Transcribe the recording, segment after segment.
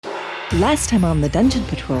Last time on the Dungeon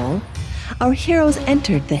Patrol, our heroes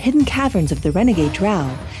entered the hidden caverns of the renegade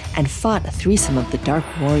drow and fought a threesome of the Dark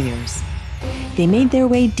Warriors. They made their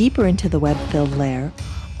way deeper into the web-filled lair,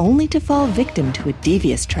 only to fall victim to a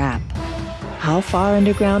devious trap. How far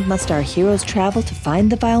underground must our heroes travel to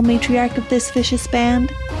find the vile matriarch of this vicious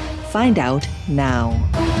band? Find out now.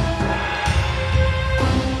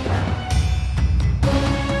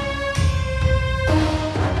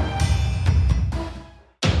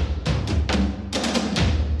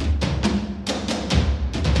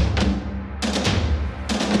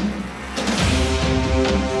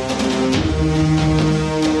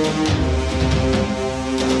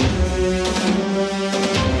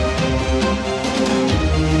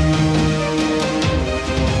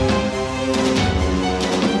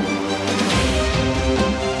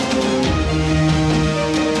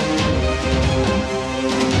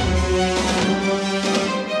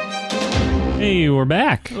 We're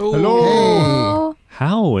back. Oh. Hello.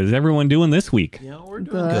 How is everyone doing this week? Yeah, we're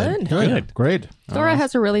doing good. Great. Dora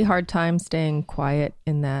has a really hard time staying quiet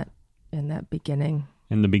in that beginning.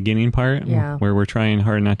 In the beginning part? Yeah. Where we're trying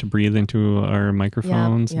hard not to breathe into our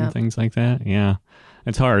microphones and things like that? Yeah.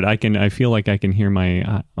 It's hard. I feel like I can hear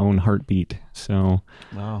my own heartbeat. So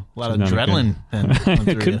wow. A lot of adrenaline.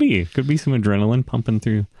 Could be some adrenaline pumping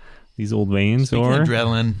through these old veins. Speaking of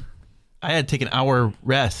adrenaline, I had to take an hour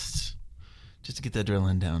rest just to get the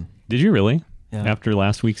adrenaline down. Did you really? Yeah. After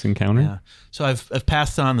last week's encounter? Yeah. So I've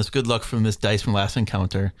passed on this good luck from this dice from last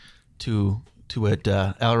encounter to what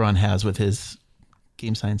Aileron has with his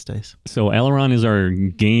game science dice. So Aileron is our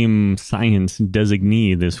game science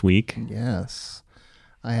designee this week. Yes.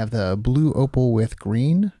 I have the blue opal with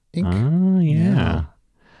green ink. Oh, yeah.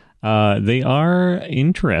 They are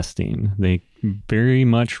interesting. They very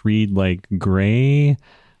much read like gray,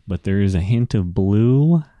 but there is a hint of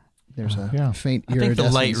blue. There's a faint iridescence. I think the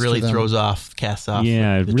light really casts off.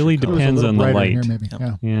 Yeah, it really depends on the light. Here, maybe.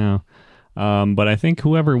 Yeah. But I think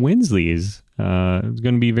whoever wins these is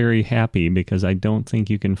going to be very happy because I don't think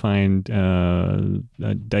you can find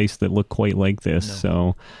dice that look quite like this.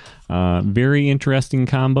 No. So very interesting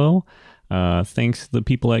combo. Thanks to the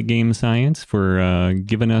people at Game Science for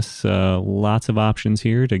giving us lots of options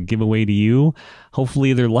here to give away to you.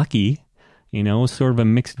 Hopefully they're lucky. You know, sort of a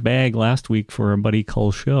mixed bag last week for our buddy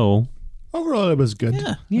Cull Show. Overall, it was good.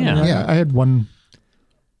 Yeah. I had one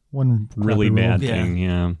really bad thing.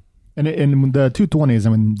 Yeah. And in the 220s, I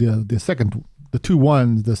mean, the 2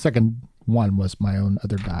 1s, the second one was my own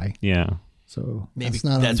other die. Yeah. So maybe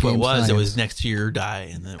that's what it was. Science. It was next to your die,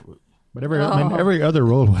 and that. But every other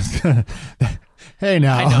roll was. Hey,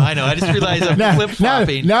 now I know. I just realized I'm flip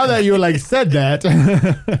flopping. Now that you said that.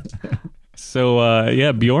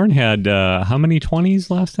 So, Bjorn had how many 20s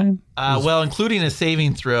last time? Well, including a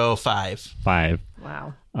saving throw, 5. 5.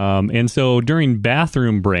 Wow. And so during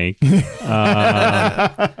bathroom break,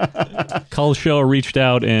 Cull Show reached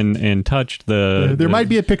out and touched the... There might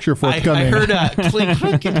be a picture forthcoming. I heard a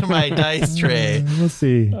clink into my dice tray. We'll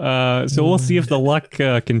see. So we'll see if the luck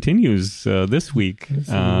continues this week.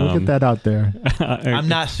 We'll get that out there. I'm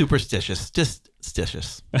not superstitious, just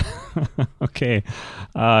stitious. Okay.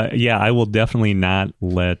 I will definitely not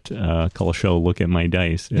let Cull Show look at my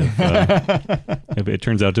dice if it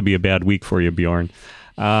turns out to be a bad week for you, Bjorn.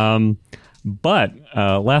 But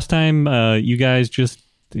last time you guys just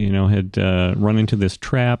had run into this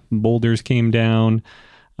trap, boulders came down,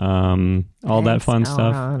 all that fun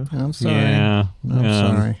stuff. I'm sorry. Yeah, I'm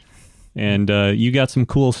sorry. And you got some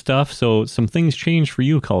cool stuff. So some things changed for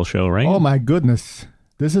you, Cull Show, right? Oh my goodness,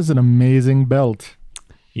 this is an amazing belt.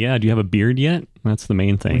 Yeah. Do you have a beard yet? That's the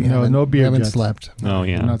main thing. No beard. We haven't yet. slept. Oh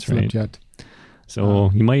yeah, not slept yet.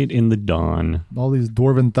 So you might in the dawn. All these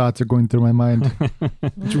dwarven thoughts are going through my mind.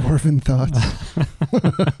 Dwarven thoughts.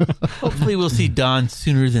 Hopefully we'll see dawn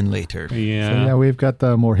sooner than later. Yeah. So we've got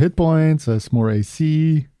more hit points, more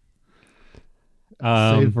AC,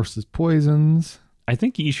 save versus poisons. I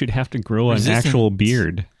think you should have to grow an actual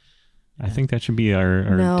beard. I think that should be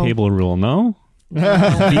our table rule. No?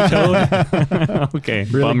 Vetoed? Okay,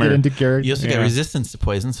 really bummer. Get into character. You also get resistance to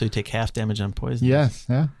poison, so you take half damage on poison. Yes,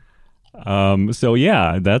 yeah. So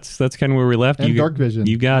that's kind of where we left. And dark vision.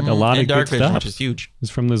 You got a lot of dark good vision, stuff. which is huge.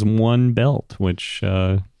 It's from this one belt, which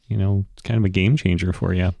it's kind of a game changer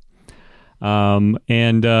for you.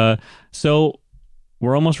 So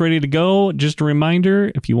we're almost ready to go. Just a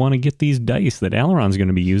reminder, if you want to get these dice that Aileron's going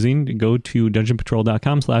to be using, go to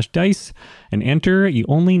dungeonpatrol.com/dice and enter. You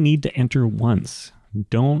only need to enter once.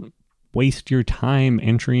 Don't waste your time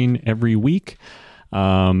entering every week.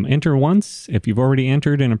 Enter once. If you've already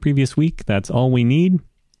entered in a previous week, that's all we need.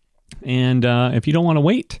 And if you don't want to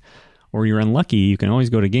wait, or you're unlucky, you can always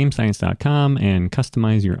go to GameScience.com and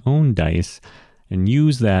customize your own dice and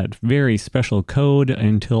use that very special code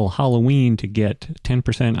until Halloween to get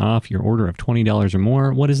 10% off your order of $20 or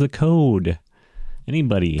more. What is the code?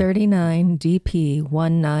 Anybody?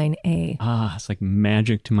 39DP19A. Ah, it's like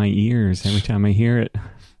magic to my ears every time I hear it.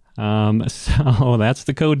 So that's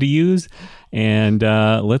the code to use. And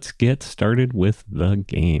let's get started with the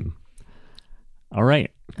game. All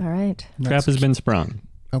right. All right. Trap has been sprung.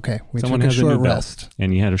 Okay, we Someone took a has a short new belt, rest.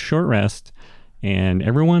 and you had a short rest, and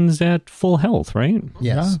everyone's at full health, right?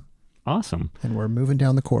 Yes, Awesome. and we're moving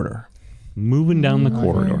down the corridor. Moving down the A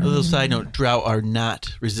corridor. little side note: drow are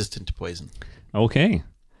not resistant to poison. Okay.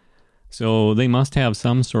 So they must have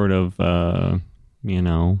some sort of,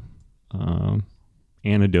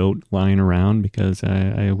 antidote lying around, because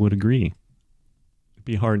I would agree. It'd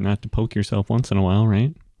be hard not to poke yourself once in a while,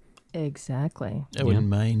 right? Exactly. I wouldn't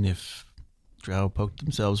mind if drow poked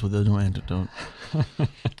themselves with no antidote.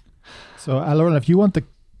 So, Alaron, if you want to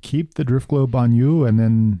keep the drift globe on you, and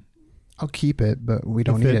then, I'll keep it, but we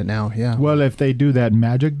don't If need it- it now. Yeah. well, if they do that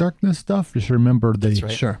magic darkness stuff, just remember That's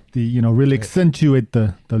right. Sure. really accentuate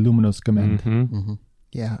the luminous command. Mm-hmm.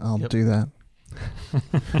 Yeah, I'll Yep. do that.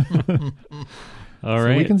 All So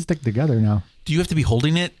right. we can stick together now. Do you have to be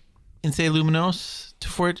holding it and say luminos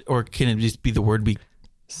for it, or can it just be the word be?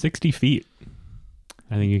 60 feet.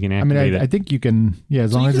 I think you can I mean, activate I think you can,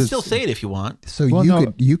 as So long you as can it's still say it if you want. So Well, you no,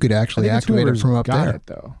 could I actually think it's activate it whoever's from up got there. it,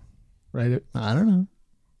 though, right? I don't know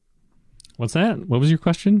What's that? What was your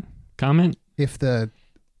question? Comment? if the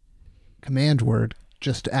command word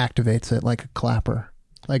just activates it like a clapper.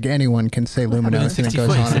 Like anyone can say Within luminous and it 60 goes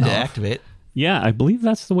foot, you on said and to off. activate. Yeah, I believe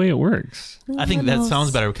that's the way it works. I think that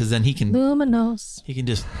sounds better because then he can Luminos.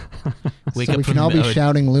 just wake So up we from can all be the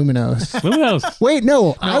shouting luminous. Luminos. Wait,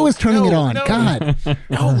 no, I was turning it no, on. no. God.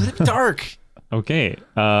 No, let it be dark. Okay,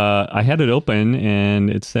 I had it open and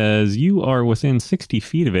it says you are within 60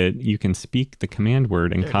 feet of it. You can speak the command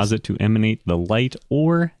word and cause it to emanate the light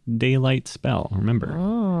or daylight spell. Remember,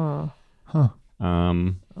 Oh.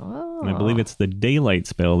 and I believe it's the daylight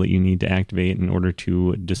spell that you need to activate in order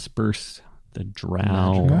to disperse the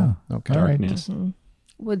drow Yeah. Okay. All right. darkness.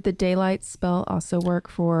 Would the daylight spell also work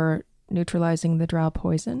for neutralizing the drow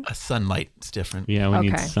poison? A sunlight's different. Yeah, we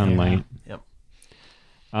need Okay. sunlight. Yep.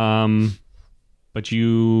 But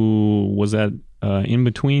was that in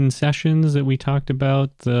between sessions that we talked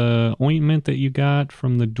about the ointment that you got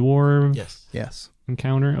from the dwarf Yes.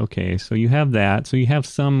 encounter? Okay, so you have that. So you have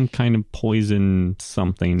some kind of poison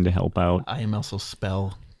something to help out. I am also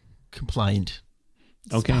spell compliant.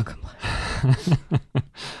 Okay.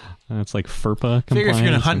 That's like FERPA Figure if you're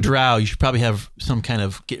going to compliance hunt and- drow, you should probably have some kind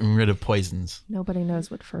of getting rid of poisons. Nobody knows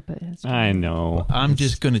what FERPA is. I know. I'm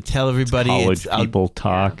just going to tell everybody. College I'll- people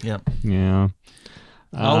talk. Yep. Yeah.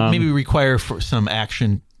 I'll maybe require for some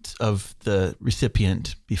action of the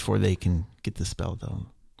recipient before they can get the spell, though.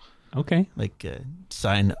 Okay. Like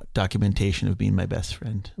sign documentation of being my best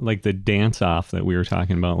friend. Like the dance off that we were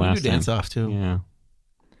talking about We last do dance time. off too. Yeah.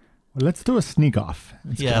 Well, let's do a sneak off.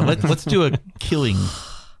 Yeah, let's do a killing.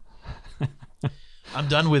 I'm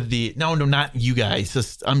done with the no, not you guys.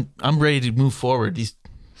 Just I'm ready to move forward.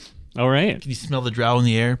 All right. Can you smell the drow in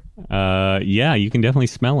the air? Yeah, you can definitely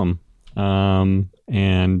smell them.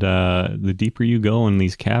 And the deeper you go in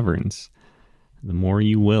these caverns, the more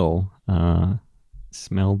you will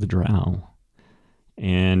smell the drow.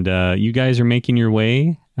 And you guys are making your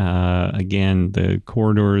way. Again, the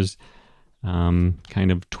corridors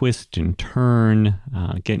kind of twist and turn,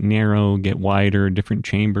 get narrow, get wider, different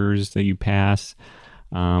chambers that you pass.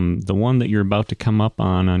 The one that you're about to come up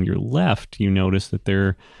on your left, you notice that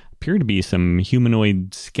there appear to be some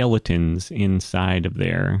humanoid skeletons inside of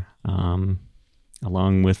there,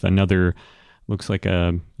 along with another, looks like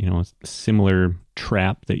a similar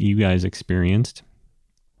trap that you guys experienced.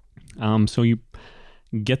 So you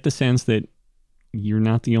get the sense that you're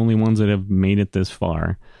not the only ones that have made it this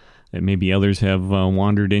far, that maybe others have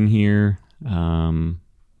wandered in here, not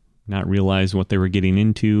realized what they were getting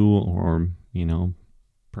into, or,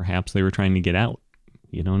 perhaps they were trying to get out.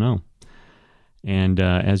 You don't know. And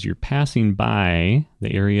as you're passing by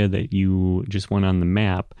the area that you just went on the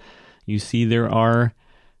map, you see there are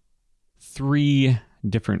 3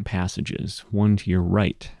 different passages, one to your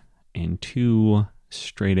right and 2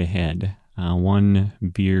 straight ahead. One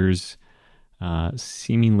veers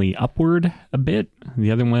seemingly upward a bit.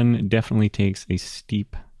 The other one definitely takes a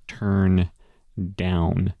steep turn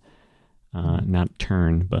down. Not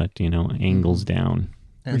turn, but, angles down.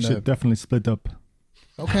 We And should definitely split up.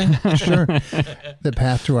 okay, sure. The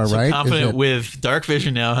path to our So right is confident it, with dark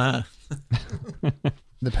vision now, huh?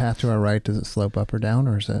 The path to our right, does it slope up or down,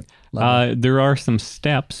 or is it level? There are some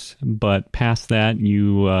steps, but past that,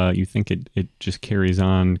 you think it just carries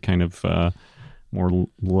on kind of more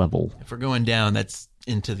level. If we're going down, that's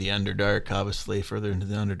into the Underdark, obviously, further into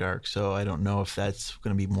the Underdark. So I don't know if that's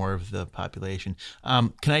going to be more of the population.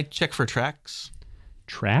 Can I check for tracks?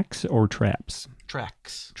 Tracks or traps?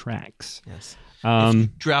 Tracks. Tracks. Yes.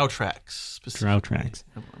 Um, Drow tracks. Drow tracks.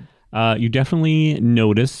 You definitely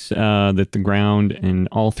notice that the ground in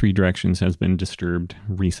all three directions has been disturbed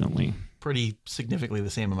recently. Pretty significantly the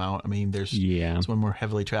same amount. I mean, there's one more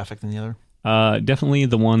heavily trafficked than the other. Definitely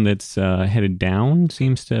the one that's headed down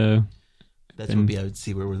seems to... That's would be, I would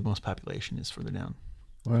see where the most population is further down.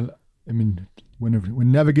 Well, I mean,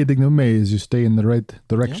 when navigating the maze, you stay in the right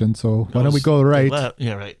direction. Yep. So why don't we go right?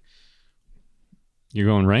 Yeah, right. You're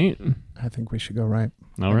going right? I think we should go right.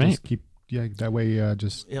 All right. Just that way,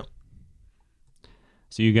 just... Yep.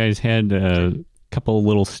 So you guys had a couple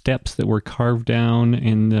little steps that were carved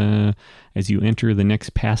down as you enter the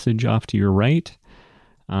next passage off to your right.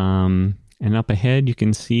 And up ahead, you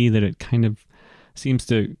can see that it kind of seems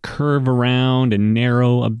to curve around and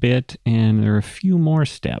narrow a bit, and there are a few more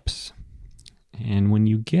steps. And when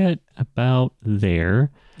you get about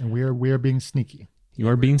there... And we are being sneaky. You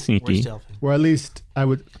are being We're sneaky. stealthy. Or at least I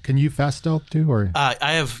would... Can you fast stealth too? Or I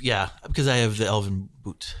have, because I have the elven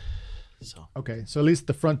boots. So okay, so at least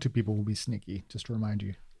the front two people will be sneaky, just to remind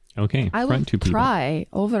you. Okay, I will front two people. try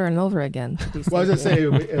over and over again to be Well, I was sneaky.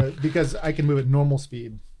 gonna say because I can move at normal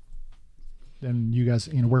speed. Then you guys,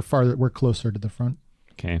 we're closer to the front.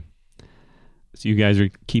 Okay. So you guys are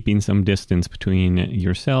keeping some distance between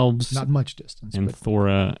yourselves Not much distance, and but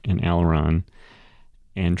Thora and Alaron,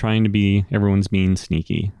 and trying to be, everyone's being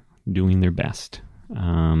sneaky, doing their best.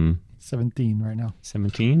 17 right now.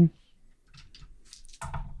 17?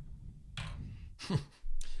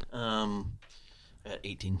 at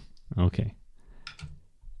 18. Okay.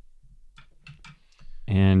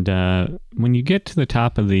 And when you get to the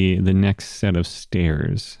top of the next set of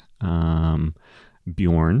stairs,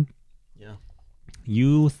 Bjorn, Yeah.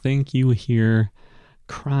 you think you hear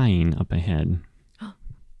crying up ahead.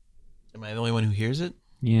 Am I the only one who hears it?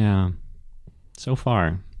 Yeah. So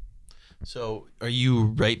far. So are you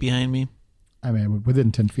right behind me? I mean,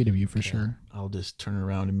 within 10 feet of you for sure. I'll just turn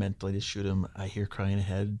around and mentally just shoot him. I hear crying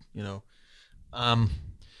ahead,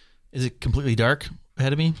 Is it completely dark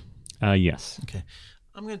ahead of me? Yes. Okay.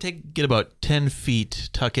 I'm going to get about 10 feet,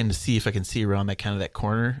 tuck in to see if I can see around that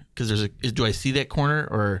corner. Because do I see that corner?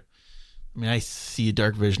 Or, I see a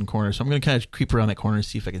dark vision corner. So I'm going to kind of creep around that corner and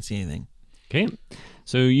see if I can see anything. Okay.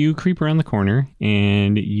 So you creep around the corner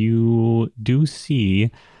and you do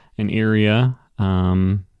see an area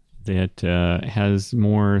that has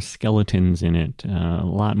more skeletons in it, a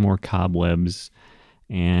lot more cobwebs.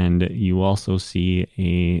 And you also see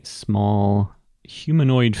a small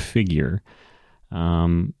humanoid figure.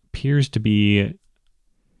 Appears to be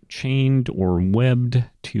chained or webbed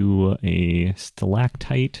to a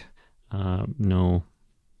stalactite.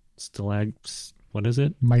 What is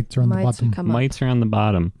it? Mites are on the Mites bottom. come up. Mites are on the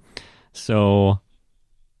bottom. So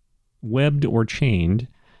webbed or chained,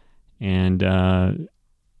 and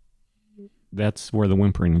that's where the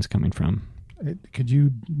whimpering is coming from. Could you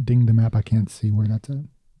ding the map? I can't see where that's at.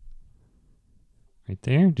 Right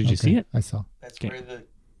there. Did you see it? I saw. That's Okay. where the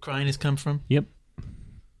crying has come from? Yep.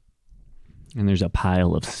 And there's a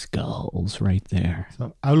pile of skulls right there.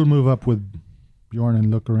 So I will move up with Bjorn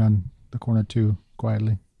and look around the corner too,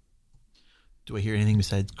 quietly. Do I hear anything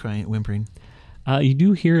besides crying, whimpering? You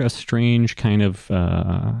do hear a strange kind of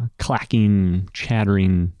clacking,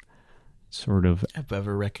 chattering sort of. Have I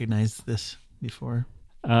ever recognized this before?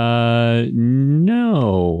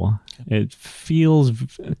 No. It feels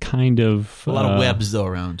kind of... A lot of webs, though,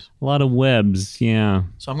 around. A lot of webs, yeah.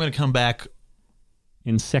 So I'm going to come back.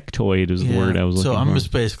 Insectoid is the word I was looking So for. I'm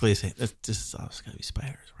just basically saying, this is got to be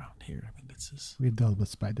spiders around here. This is... We dealt with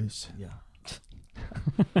spiders. Yeah.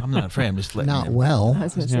 I'm not afraid. I'm just letting Not you know. well. I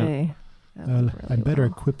was going to Yeah. say. that Well, went I'm really better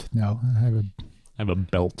well. equipped now. I have a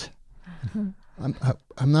belt.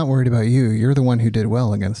 I'm not worried about you. You're the one who did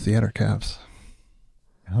well against the Ettercaps.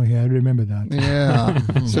 Oh yeah, I remember that.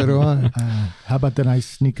 Yeah, so do I. How about then I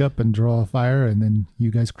sneak up and draw a fire, and then you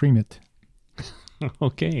guys cream it.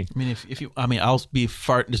 Okay. I mean, if you, I'll be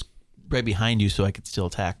just right behind you, so I could still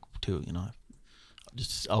attack too.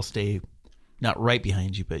 I'll stay not right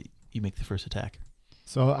behind you, but you make the first attack.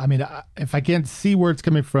 So if I can't see where it's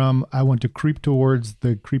coming from, I want to creep towards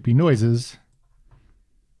the creepy noises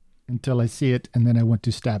until I see it, and then I want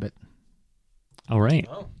to stab it. All right.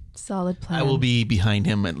 Solid plan. I will be behind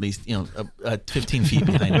him at least, 15 feet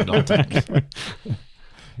behind him at all times.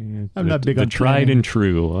 I'm not big the on tried planning. and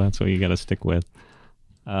true. That's what you got to stick with.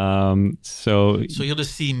 So So you'll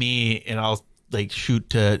just see me, and I'll like shoot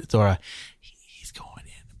to Thora. He's going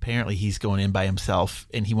in. Apparently, he's going in by himself,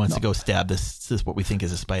 and he wants to go stab this is what we think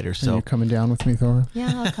is a spider. Are So you coming down with me, Thor?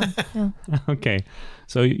 Yeah, I'll come. Yeah. okay,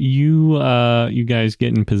 so you guys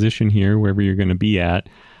get in position here wherever you're going to be at.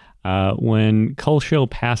 When Kulsho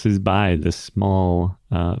passes by this small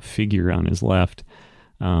figure on his left,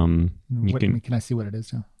 you Can I see what it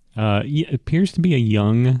is now? it appears to be a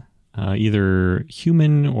young, either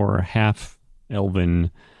human or half elven.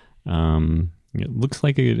 It looks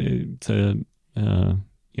like it's a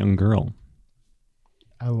young girl.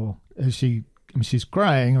 I will. Is she? I mean, she's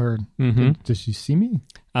crying, or Mhm. does she see me?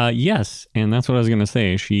 Yes, and that's what I was going to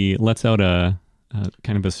say. She lets out a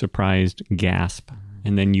kind of a surprised gasp,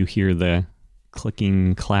 and then you hear the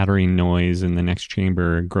clicking, clattering noise in the next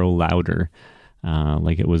chamber grow louder,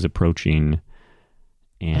 like it was approaching.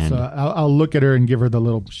 And So I'll look at her and give her the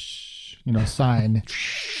little, sign,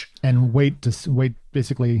 and wait,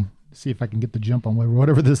 basically see if I can get the jump on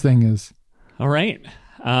whatever this thing is. all right,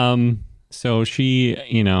 so she,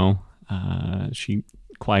 she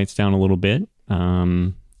quiets down a little bit,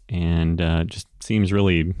 and just seems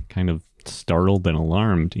really kind of startled and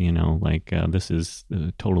alarmed. Like this is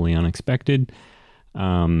totally unexpected.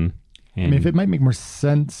 And I mean, if it might make more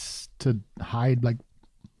sense to hide, like,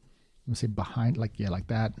 let me say behind, like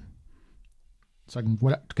that, so I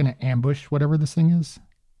can ambush whatever this thing is.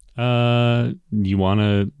 you want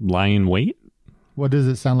to lie in wait? What does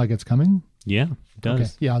it sound like it's coming? Yeah, it does. Okay,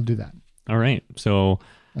 yeah, I'll do that, All right. So,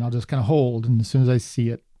 and I'll just kind of hold, and as soon as I see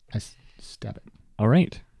it, I stab it. all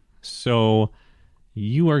right. So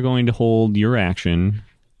you are going to hold your action,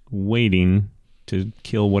 waiting to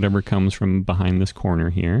kill whatever comes from behind this corner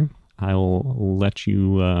here. I will let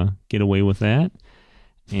you get away with that.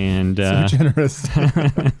 And So generous.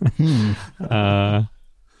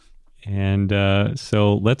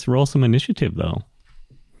 so let's roll some initiative, though.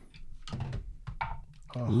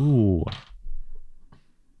 Ooh.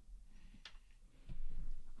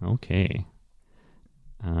 Okay.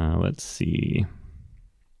 Let's see.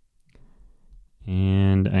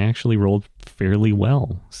 And I actually rolled fairly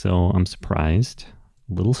well, so I'm surprised,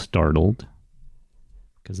 a little startled,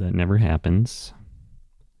 because that never happens.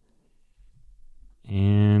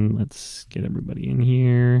 And let's get everybody in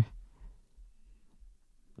here.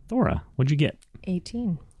 Thora, what'd you get?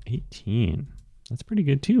 18. 18. That's pretty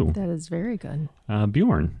good, too. That is very good.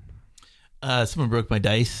 Bjorn. someone broke my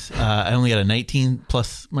dice. I only got a 19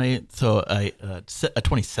 plus my, so a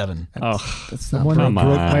 27. Oh, That's Someone not come broke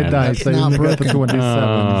my on. dice. That's I not only got the broken. 27.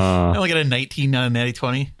 I only got a 19 on a natty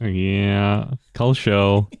 20. Yeah.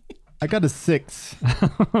 Kulsho. I got a 6.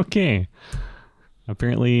 Okay.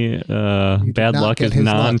 Apparently, did bad not luck get is his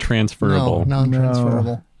luck. non-transferable. No,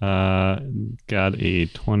 non-transferable. Got a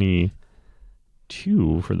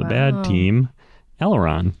 22 for the Wow. bad team.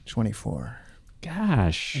 Elron. 24.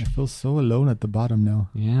 Gosh. I feel so alone at the bottom now.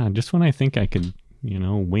 Yeah, just when I think I could,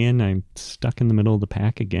 win, I'm stuck in the middle of the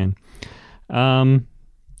pack again. And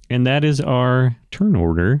that is our turn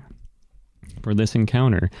order for this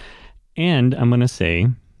encounter. And I'm going to say,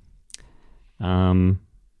 I'm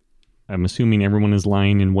assuming everyone is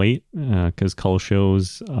lying in wait because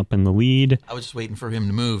Kulsho's up in the lead. I was just waiting for him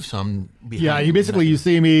to move, so I'm behind. Yeah, him. you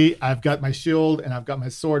see me. I've got my shield and I've got my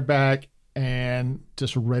sword back and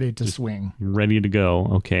just ready to swing. Ready to go.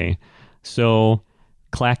 Okay. So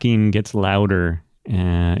clacking gets louder.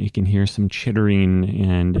 You can hear some chittering,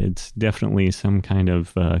 and it's definitely some kind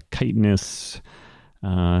of chitinous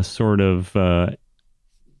sort of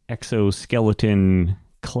exoskeleton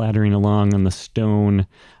clattering along on the stone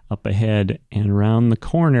up ahead. And around the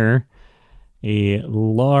corner, a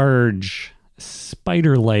large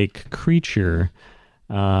spider-like creature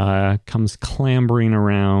comes clambering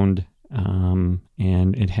around.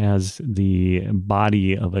 And it has the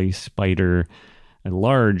body of a spider, a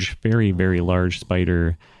large, very, very large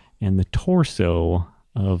spider, and the torso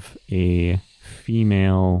of a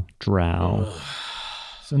female drow.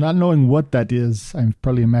 So not knowing what that is, I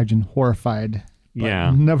probably imagine horrified. But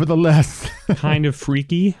Yeah. Nevertheless. Kind of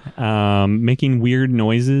freaky, making weird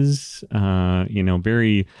noises,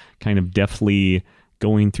 very kind of deftly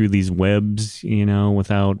going through these webs,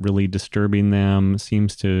 without really disturbing them.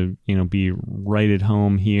 Seems to, be right at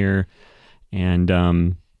home here, and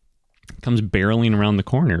comes barreling around the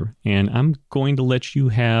corner. And I'm going to let you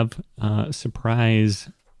have a surprise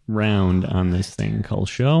round on this thing,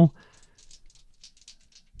 Kulsho.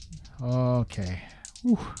 Okay.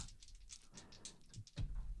 Whew.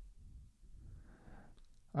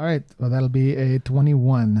 All right. Well, that'll be a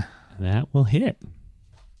 21. That will hit.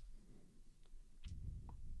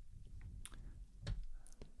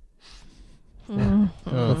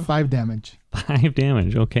 For 5 damage. 5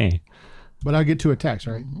 damage. Okay. But I'll get 2 attacks,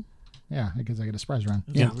 right? Yeah, because I get a surprise round.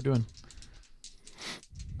 That's what we're doing.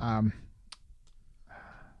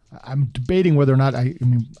 I'm debating whether or not I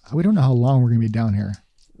mean, we don't know how long we're going to be down here.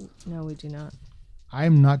 No, we do not.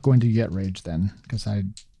 I'm not going to get rage then because I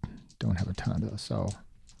don't have a ton of those. So.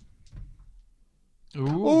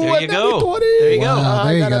 Ooh, there you go. 20. There you go. Wow,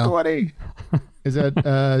 there you I got a go. 20. Is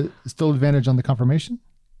that still advantage on the confirmation?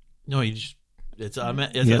 No, you just it's Yeah. Oh,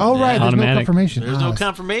 right. There's There's Automatic. no confirmation. no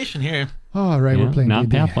confirmation here. Oh, right. Yeah, We're playing not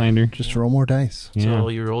D&D. Pathfinder. Just roll more dice. Yeah. So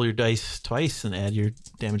you roll your dice twice and add your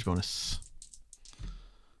damage bonus.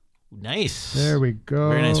 Nice. There we go.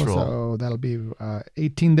 Very nice roll. So that'll be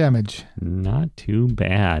 18 damage. Not too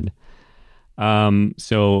bad.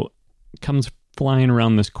 So comes flying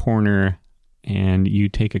around this corner, and you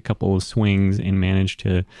take a couple of swings and manage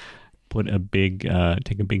to put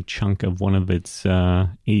take a big chunk of one of its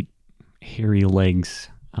 8 hairy legs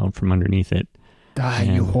out from underneath it. Die,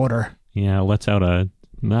 Yeah. you hoarder. Yeah, lets out a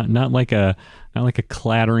not like a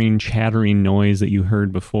clattering, chattering noise that you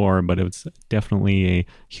heard before, but it's definitely a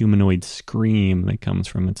humanoid scream that comes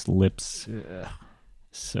from its lips.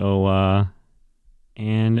 So,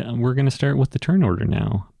 and we're gonna start with the turn order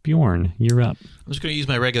now. Bjorn, you're up. I'm just going to use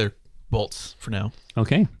my regular bolts for now.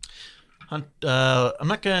 Okay. I'm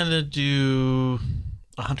not going to do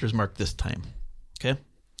a hunter's mark this time. Okay?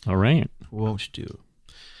 All right. Won't do.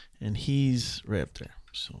 And he's right up there.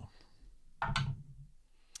 So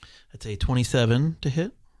that's a 27 to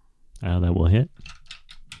hit. That will hit.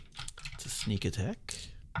 It's a sneak attack.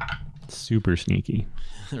 Super sneaky.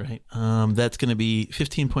 Right. That's going to be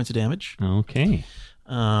 15 points of damage. Okay.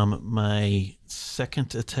 My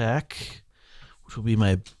second attack, which will be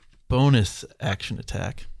my bonus action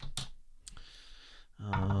attack,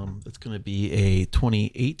 that's going to be a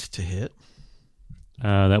 28 to hit.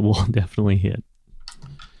 That will definitely hit.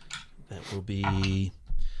 That will be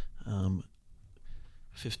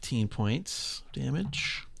 15 points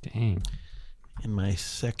damage. Dang. And my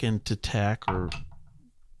second attack,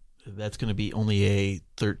 that's going to be only a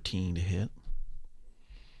 13 to hit.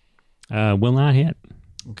 Will not hit.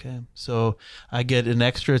 Okay, so I get an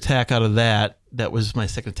extra attack out of that. That was my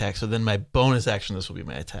second attack. So then my bonus action, this will be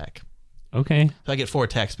my attack. Okay. So I get 4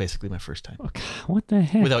 attacks basically my first time Okay. What the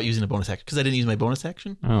heck? without using a bonus action because I didn't use my bonus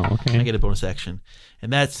action. Oh, I okay. get a bonus action,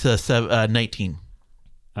 and that's 19.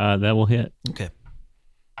 That will hit. Okay,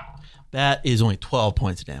 that is only 12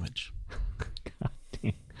 points of damage.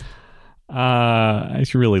 I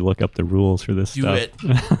should really look up the rules for this Do stuff. it.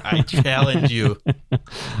 I challenge you.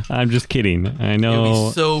 I'm just kidding. I It'll know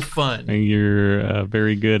be so fun. you're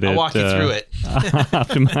very good at I'll walk you through it.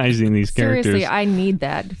 optimizing these characters. Seriously, I need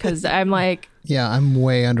that because I'm like, Yeah, I'm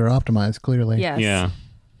way under optimized, clearly. yes. Yeah.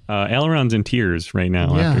 Aileron's in tears right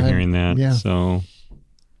now Yeah, after hearing that. yeah. So,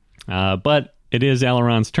 but it is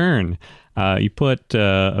Aileron's turn. You put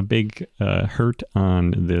a big hurt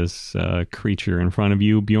on this creature in front of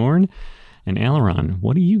you, Bjorn. And Aileron,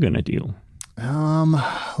 what are you going to do?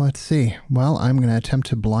 Let's see. Well, I'm going to attempt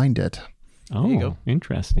to blind it. Oh, you go.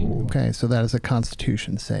 interesting. Okay, so that is a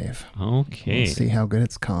Constitution save. Okay. Let's see how good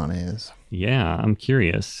its con is. Yeah, I'm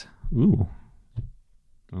curious. Ooh.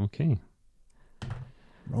 Okay.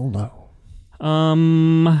 Roll low.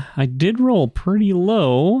 I did roll pretty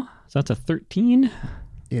low. So that's a 13.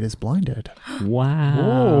 It is blinded.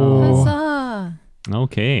 Wow. Huzzah!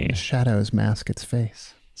 Okay. The shadows mask its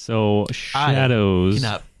face. So shadows. I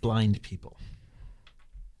cannot blind people.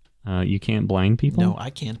 You can't blind people? No, I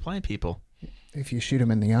can't blind people. If you shoot them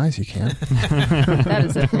in the eyes, you can. That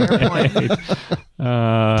is a fair point. It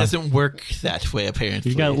doesn't work that way, apparently.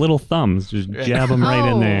 You got little thumbs. Just jab them right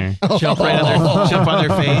in Oh. there. jump on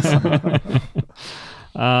their face.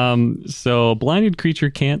 So blinded creature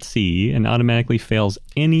can't see and automatically fails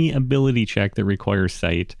any ability check that requires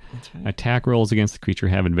sight. That's right. Attack rolls against the creature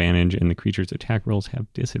have advantage, and the creature's attack rolls have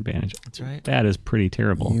disadvantage. That's right. That is pretty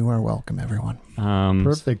terrible. You are welcome, everyone.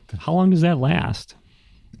 Perfect. How long does that last?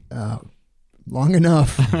 Long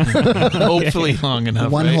enough. Hopefully long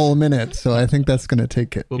enough. One right? whole minute. So I think that's going to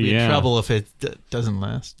take it. We'll be Yeah. in trouble if it doesn't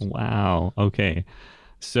last. Wow. Okay.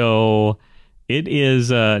 So it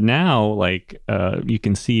is now like you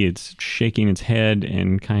can see it's shaking its head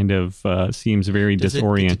and kind of seems very Does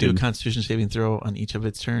disoriented. it get to do a Constitution saving throw on each of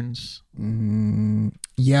its turns?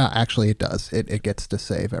 Yeah, actually, it does. It gets to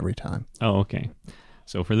save every time. Oh, okay.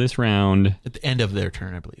 So for this round, At the end of their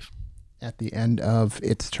turn, I believe. At the end of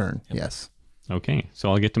its turn, yes. okay.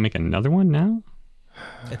 So I'll get to make another one now?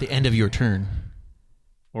 At the end of your turn.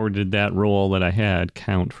 Or did that roll that I had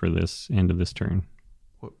count for this end of this turn?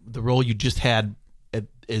 The roll you just had at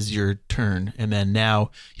is your turn, and then now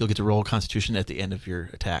you'll get to roll Constitution at the end of your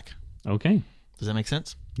attack. Okay. Does that make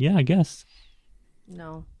sense? Yeah, I guess.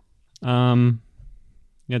 No.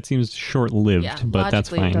 That seems short-lived, Yeah, but that's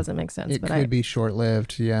logically fine. it doesn't make sense. It but could be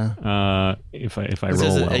short-lived, yeah. If I It roll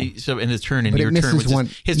says well. so in his turn, and But it your turn misses was one-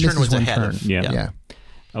 his turn misses was one ahead turn. of. Yeah. Yeah.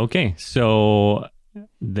 Okay, so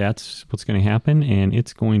that's what's going to happen, and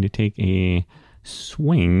it's going to take a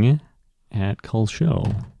swing at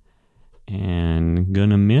Kulsho. And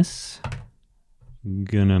gonna miss.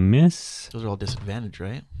 Those are all disadvantage,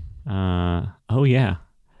 right? Oh yeah.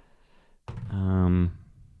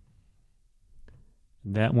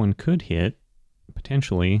 That one could hit,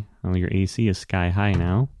 potentially. Well, your AC is sky high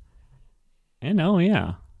now. And oh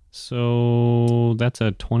yeah. So that's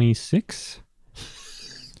a 26.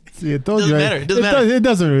 See, it told Doesn't you. matter. It doesn't matter. It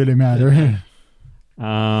doesn't really matter.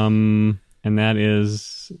 And that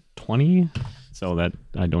is 20. So that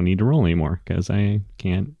I don't need to roll anymore because I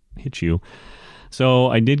can't hit you. So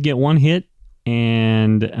I did get one hit,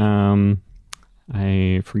 and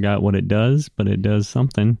I forgot what it does, but it does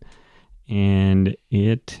something. And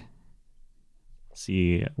it, let's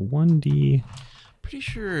see, 1D. Pretty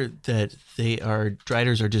sure that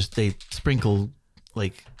Driders are just, they sprinkle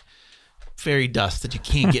like fairy dust that you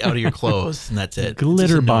can't get out of your clothes, and that's it. It's just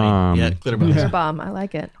Glitter annoying. bomb. Yeah, glitter bomb. Glitter bomb. I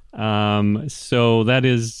like it. So that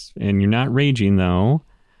is, and you're not raging though.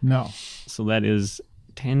 No, So that is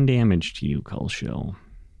 10 damage to you, Kulsho.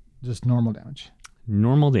 just normal damage.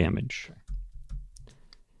 Normal damage.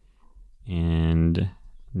 And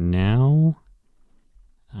now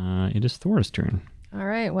it is Thor's turn. All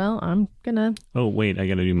right. Well, I'm gonna. Oh, wait, I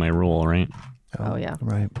got to do my roll, right? Oh, yeah.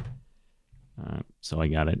 Right. So I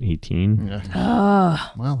got it, 18. Yeah.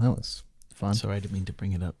 Well, that was fun. Sorry, I didn't mean to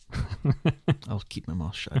bring it up. I'll keep my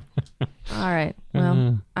mouth shut. All right.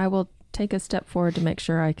 Well, I will take a step forward to make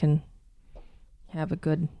sure I can have a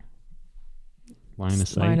good Line of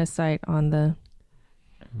sight. line of sight on the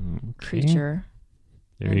Okay. creature.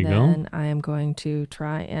 There and you go. then I am going to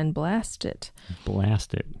try and blast it.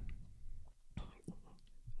 Blast it.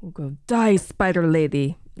 We'll go, die, spider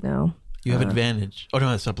lady. No, You have advantage. Oh no,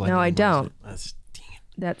 that's not blind. No, I don't. That's dang it.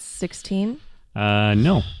 that's 16.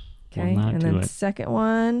 No. Okay. Will not And do then it. second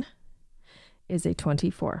one is a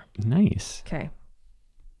 24. Nice. Okay.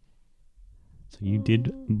 So you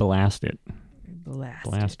did blast it.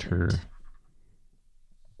 Blast her.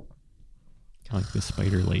 Like the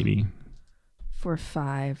spider lady. for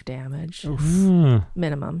 5 damage. Ah.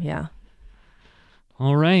 Minimum, yeah.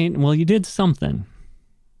 All right. Well, you did something.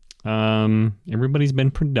 Everybody's been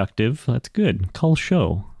productive. That's good.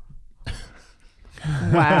 Kulsho.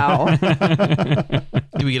 Wow.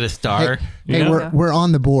 Do we get a star? Hey, Yeah. we're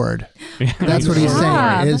on the board. That's what he's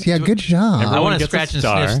job. saying. Is yeah, good job. I Everyone want a gets a scratch and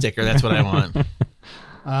star. sniff sticker. That's what I want.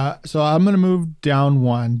 So I'm going to move down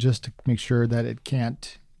one just to make sure that it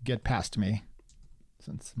can't get past me,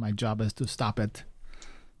 since my job is to stop it.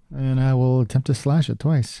 And I will attempt to slash it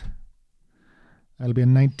twice. That'll be a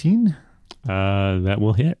 19 That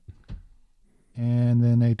will hit. and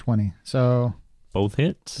then a 20. So Both they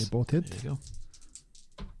hits. both hit There you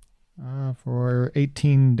go. for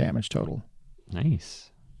 18 damage total.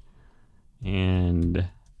 Nice. And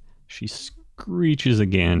she screeches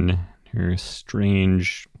again. Her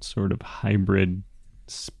strange sort of hybrid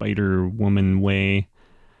spider woman way.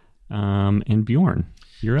 And Bjorn,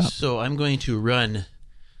 you're up. So I'm going to run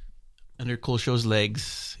under Kulsho's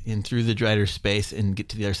legs in through the Drider space and get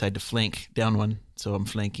to the other side to flank down one. So I'm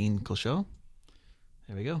flanking Kulsho.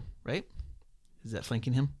 There we go. Right? Is that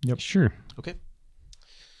flanking him? Yep. Sure. Okay.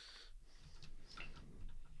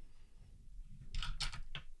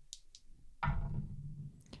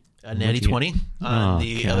 A natty What'd you 20 on Oh,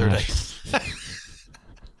 the other gosh. dice.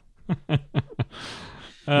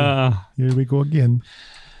 Here we go again.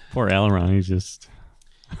 Poor Aileron. He's just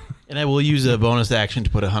And I will use a bonus action to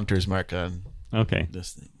put a hunter's mark on okay.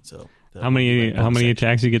 this thing. So How many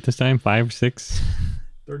attacks you get this time? 5, 6?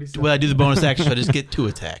 37. Well, I do the bonus action, so I just get 2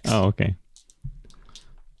 attacks. Oh, okay.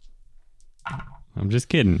 I'm just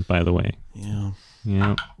kidding, by the way. Yeah.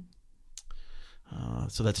 Yeah.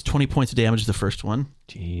 So that's 20 points of damage, the first one.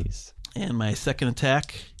 Jeez. And my second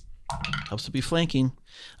attack helps to be flanking.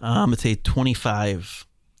 It's a 25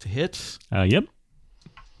 to hit. Yep.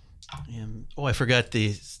 And I forgot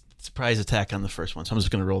the surprise attack on the first one, so I'm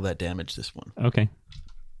just going to roll that damage this one. Okay.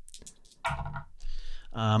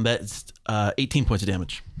 That's 18 points of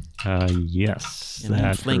damage. Yes. And I'm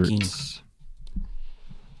that flanking. hurts.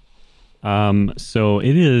 So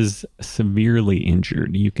it is severely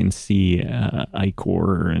injured. You can see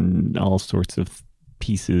ichor and all sorts of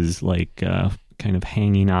pieces like kind of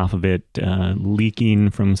hanging off of it, leaking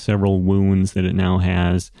from several wounds that it now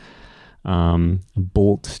has. A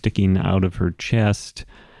bolt sticking out of her chest,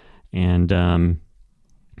 and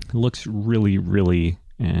looks really, really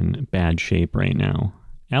in bad shape right now.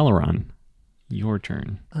 Alaron, your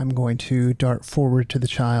turn. I'm going to dart forward to the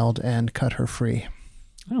child and cut her free.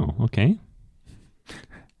 Oh, okay.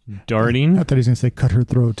 Darting. I thought he was going to say cut her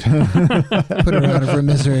throat. Put her out of her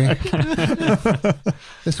misery.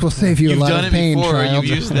 This will save you You've a lot done of it pain, before. child.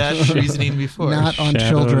 You've used that reasoning before. Not on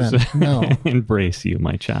Shadows children. No. Embrace you,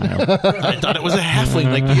 my child. I thought it was a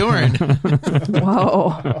halfling like Bjorn.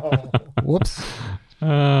 Whoa. Whoops.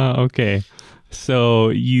 Okay. So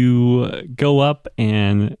you go up,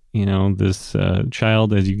 and this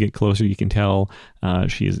child, as you get closer, you can tell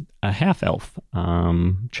she is a half elf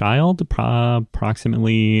child,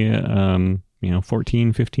 approximately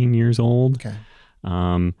 14, 15 years old. Okay.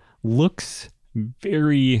 Looks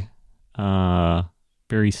very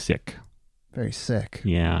very sick. Very sick.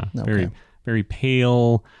 Yeah. Okay. Very, very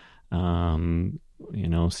pale.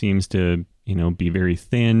 Seems to be very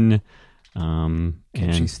thin. Can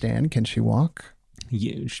she stand? Can she walk?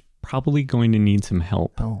 Yeah, she's probably going to need some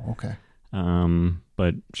help. Oh, okay.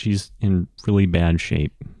 But she's in really bad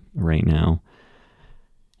shape right now.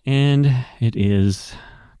 And it is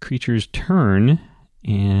creature's turn,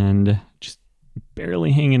 and just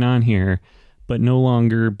barely hanging on here, but no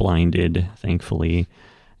longer blinded, thankfully.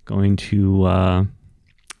 Going to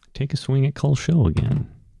take a swing at Cull Show again.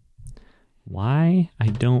 Why? I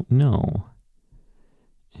don't know.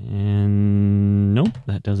 And nope,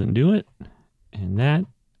 that doesn't do it. And that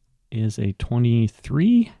is a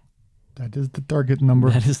 23. That is the target number.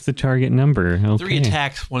 That is the target number. Okay. 3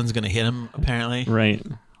 attacks, one's going to hit him, apparently. Right.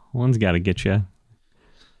 One's got to get you.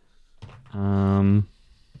 And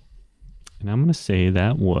I'm going to say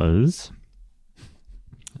that was...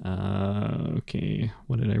 okay,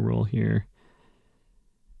 what did I roll here?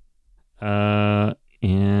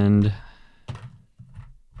 And...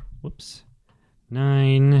 Whoops.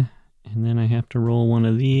 9. And then I have to roll one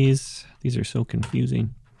of these. These are so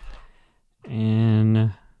confusing.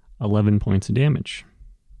 And 11 points of damage.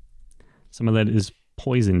 Some of that is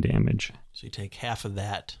poison damage. So you take half of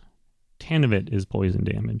that. 10 of it is poison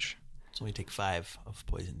damage. So we take 5 of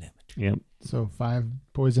poison damage. Yep. So 5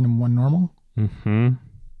 poison and 1 normal? Mm-hmm.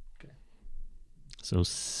 Okay. So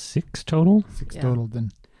 6 total? 6 Yeah. total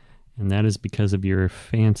then. And that is because of your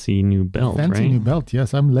fancy new belt, Fancy right? new belt.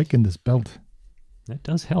 Yes, I'm liking this belt. That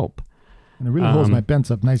does help. And it really holds my pants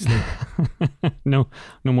up nicely. No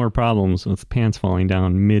more problems with pants falling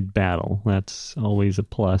down mid-battle. That's always a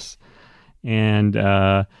plus. And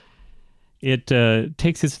it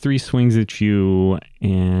takes its 3 swings at you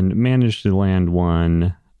and managed to land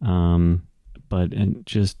one, but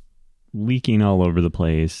just leaking all over the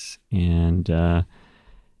place. And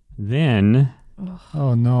then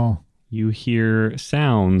Oh, no. you hear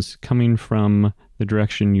sounds coming from the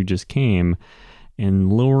direction you just came,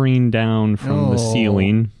 and lowering down from the Oh.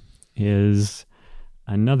 ceiling is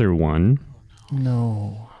another one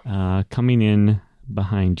No. coming in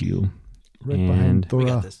behind you. Right And- behind We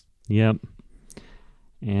got Thora. this. Yep.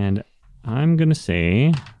 And I'm going to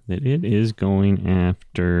say that it is going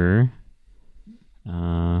after...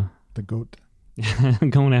 The goat.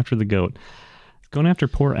 going after the goat. It's going after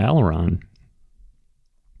poor Alaron.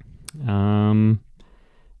 And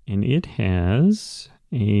it has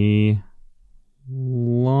a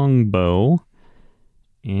longbow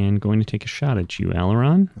and going to take a shot at you,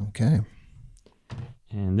 Alaron. Okay.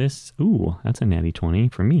 And this, that's a natty 20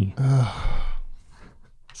 for me.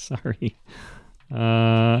 Sorry.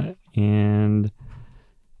 And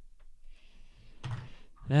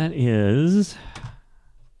that is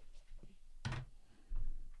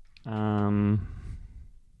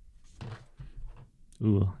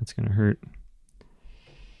that's gonna hurt.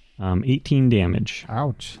 18 damage.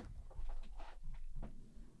 Ouch.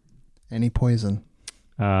 Any poison?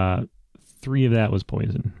 3 of that was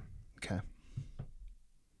poison. Okay.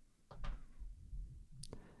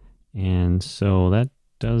 And so that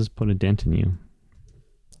does put a dent in you.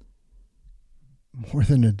 More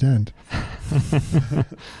than a dent.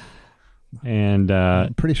 And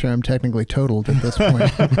I'm pretty sure I'm technically totaled at this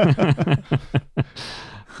point.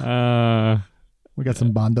 We got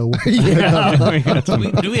some Bondo. yeah, we got some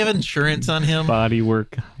Do we have insurance on him? body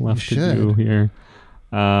work left to should. do here.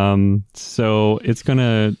 So it's going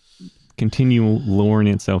to continue lowering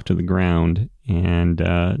itself to the ground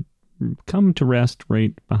and come to rest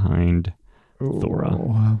right behind Thora.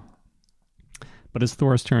 Oh, But it's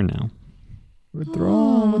Thora's turn now.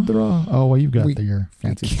 withdraw. Oh, well, you've got We- your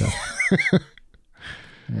fancy stuff.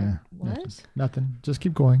 Yeah. What? Nothing. Just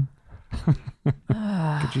keep going.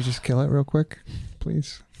 Could you just kill it real quick,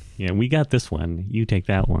 please? Yeah, we got this one. You take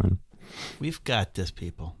that one. We've got this,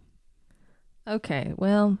 people. Okay,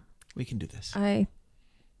 well, We can do this. I'm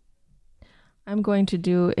going to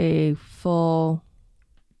do a full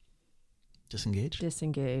Disengage.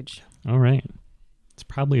 disengage. All right. It's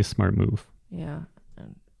probably a smart move. Yeah.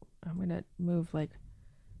 And I'm going to move like,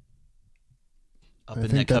 Up I in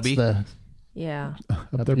think that that's cubby. yeah,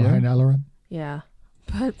 Up there behind Alaron. yeah.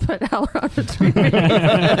 But Alron between me.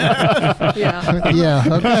 Yeah. Yeah.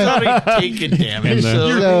 Okay. Already taken damage. And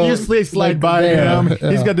So, So, You slide like, by there, him.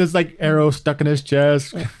 yeah. He's got this like arrow stuck in his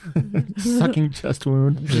chest, sucking chest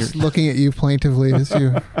wound. Just looking at you plaintively as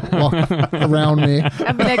you walk around me.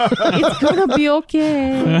 I'm like, it's going to be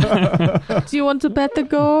okay. Do you want to pet the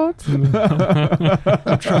goat?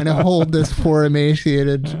 I'm trying to hold this poor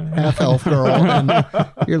emaciated half elf girl, and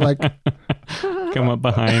you're like, Come up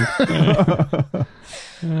behind.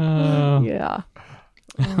 Yeah.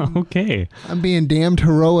 Okay. I'm being damned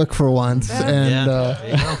heroic for once, and yeah, there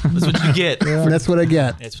you go. That's what you get. that's what I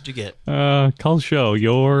get. That's what you get. Kalsho,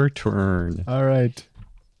 your turn. All right.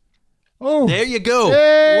 Oh, There you go.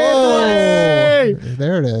 Hey!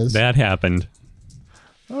 There it is. That happened.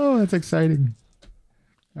 Oh, that's exciting.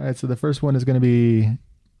 All right, so the first one is going to be,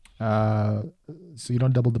 so you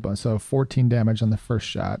don't double the bonus. So 14 damage on the first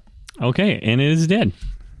shot. Okay, and it is dead.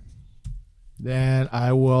 Then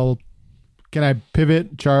I will. Can I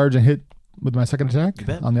pivot, charge, and hit with my second attack You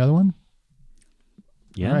bet. on the other one?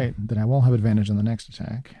 Yeah. All right, then I won't have advantage on the next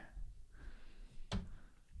attack.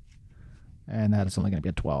 And that is only going to be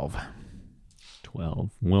a 12. 12.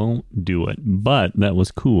 Won't do it. But that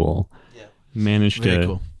was cool. Yeah. Managed Very to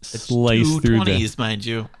cool. It's slice two through the 20s, mind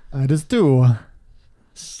you. That is 2.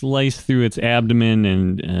 slice through its abdomen,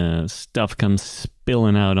 and stuff comes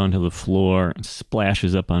spilling out onto the floor,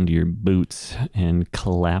 splashes up onto your boots, and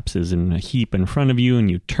collapses in a heap in front of you.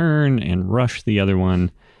 And you turn and rush the other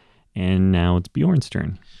one. And now it's Bjorn's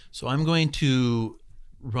turn. So I'm going to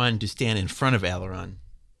run to stand in front of Alaron.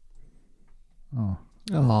 Oh.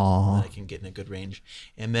 Aww. I can get in a good range.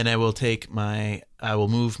 And then I will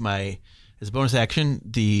move my, as a bonus action,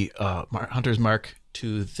 the Hunter's Mark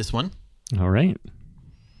to this one. All right.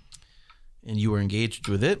 And you are engaged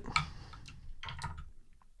with it.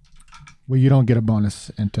 Well, you don't get a bonus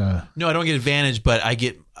into. No, I don't get advantage, but I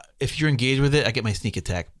get, if you're engaged with it, I get my sneak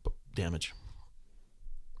attack damage.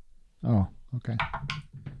 Oh, okay.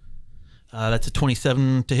 That's a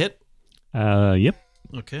 27 to hit. Yep.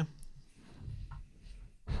 Okay.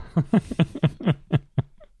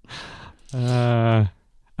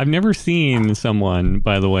 I've never seen someone,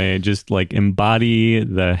 by the way, just like embody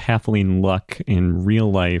the halfling luck in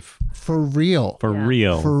real life. For real. For Yeah.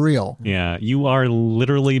 real. For real. Yeah, you are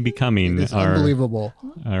literally becoming It's our unbelievable.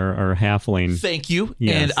 our halfling. Thank you.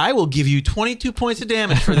 Yes. And I will give you 22 points of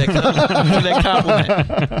damage for that, for that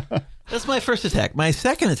compliment. That's my first attack. My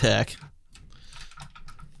second attack.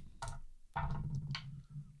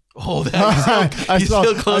 Oh, that I you saw,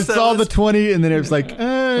 see how close I that saw was? the 20, and then it was like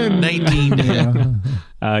 19 to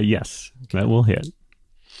hit. Yes, that will hit.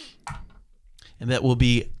 And that will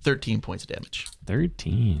be 13 points of damage.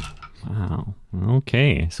 13. Wow.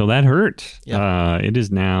 Okay, so that hurt. Yep. It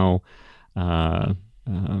is now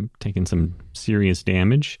taking some serious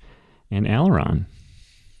damage. And Alaron,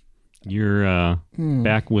 you're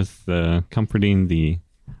back with comforting the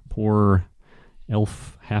poor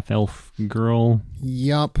elf, half-elf girl.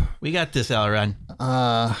 Yup. We got this, Alaron.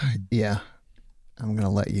 Yeah. I'm gonna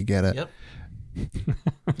let you get it. Yep.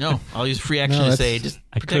 No, I'll use free action No, to that's- say, just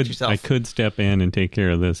protect yourself. I could step in and take care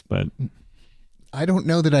of this, but I don't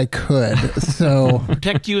know that I could. So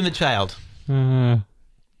Protect you and the child.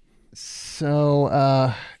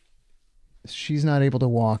 she's not able to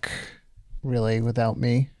walk really without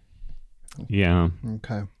me. yeah.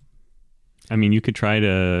 Okay. I mean, you could try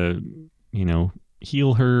to,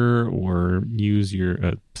 heal her or use your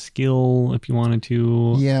skill if you wanted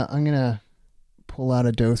to. Yeah, I'm gonna pull out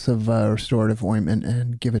a dose of restorative ointment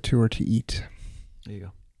and give it to her to eat. There you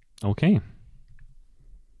go. Okay.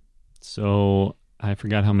 So I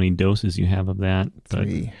forgot how many doses you have of that. But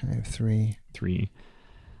 3. I have 3. 3.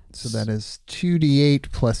 So that is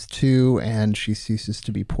 2d8 plus 2, and she ceases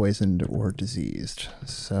to be poisoned or diseased.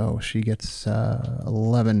 So she gets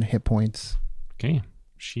 11 hit points. Okay.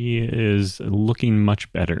 She is looking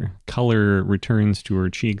much better. Color returns to her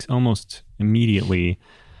cheeks almost immediately.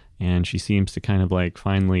 And she seems to kind of like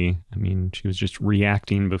finally, she was just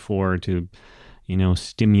reacting before to,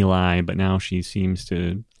 stimuli, but now she seems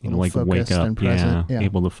to, like wake focused up. and present, yeah.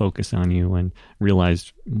 Able to focus on you and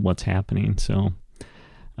realize what's happening. So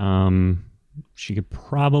she could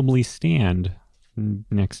probably stand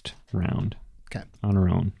next round. Okay. On her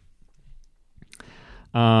own.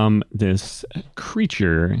 This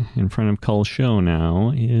creature in front of Cull Show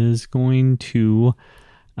now is going to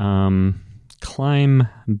climb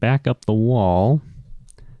back up the wall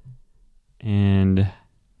and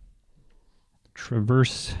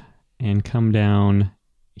traverse and come down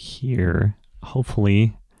here.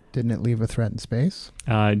 Hopefully. Didn't it leave a threat in space?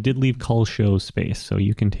 It did leave Cull Show space, so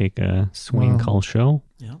you can take a swing, Cull Show.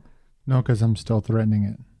 Yeah. No, because I'm still threatening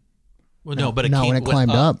it. Well, no, but when it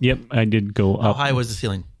climbed up. Yep, I did go How up. high was the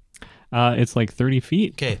ceiling? It's like 30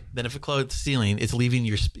 feet. Okay, then if it climbs the ceiling, it's leaving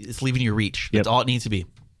your reach. Yep. That's all it needs to be,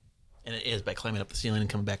 and it is by climbing up the ceiling and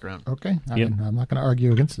coming back around. Okay. Yep. I'm not going to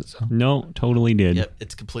argue against it. So No, totally did. Yep,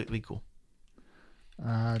 it's completely cool.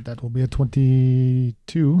 that will be a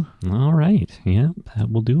 22 All right. Yeah,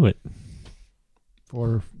 that will do it.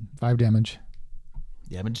 for 5 damage.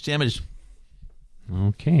 Damage.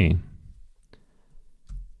 Okay.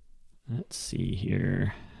 Let's see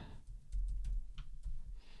here.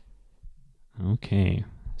 Okay.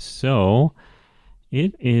 So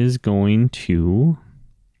it is going to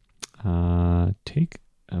take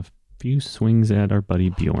a few swings at our buddy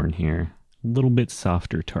Bjorn here. A little bit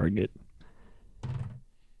softer target.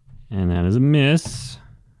 And that is a miss.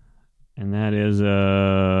 And that is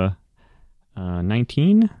a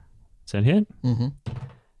 19. Is that hit? Mm-hmm.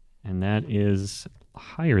 And that is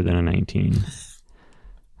higher than a 19.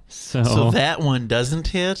 So that one doesn't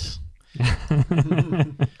hit.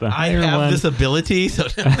 The I higher have one. this ability. So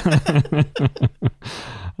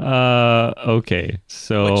Okay.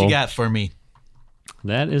 So what you got for me?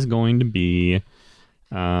 that is going to be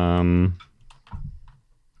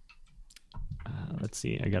let's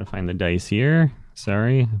see. I got to find the dice here.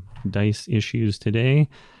 Sorry. Dice issues today.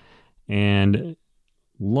 And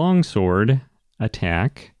longsword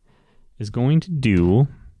attack is going to do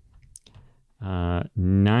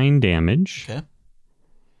 9 damage. Okay.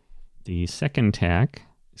 The second attack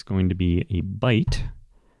is going to be a bite,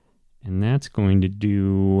 and that's going to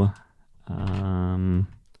do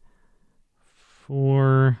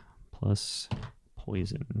 4 plus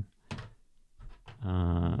poison.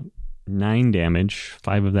 9 damage.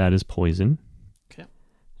 5 of that is poison. Okay.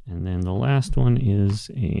 And then the last one is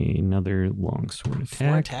another longsword attack.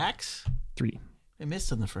 4 attacks? 3. I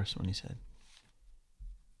missed on the first one you said.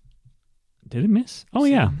 Did it miss? Oh,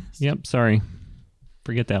 yeah. Yep, sorry.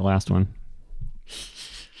 Forget that last one.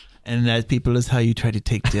 And that, people, is how you try to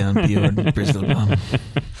take down Bjorn Bristlebaum.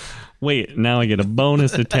 Wait, now I get a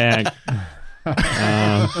bonus attack.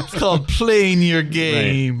 It's called playing your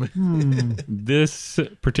game. This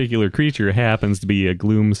particular creature happens to be a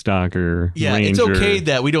Gloomstalker Yeah, ranger. it's okay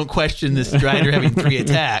that we don't question this Strider having 3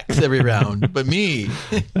 attacks every round, but me.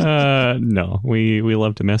 No, we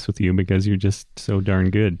love to mess with you because you're just so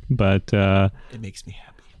darn good. But It makes me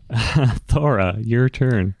happy. Thora, your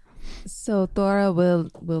turn. So Thora will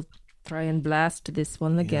try and blast this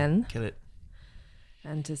one again Get it?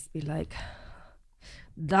 and just be like,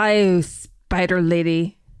 "Die, you spider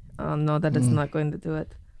lady!" Oh no, that is not going to do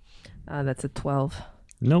it. That's a 12.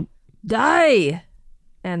 Nope. Die!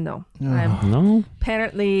 And no, No.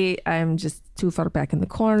 I'm just too far back in the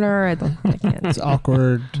corner. I can't. It's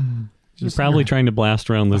awkward. You're probably trying to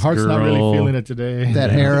blast around this Heart's girl. not really feeling it today.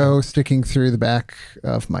 That arrow sticking through the back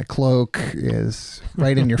of my cloak is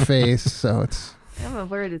right in your face, so I'm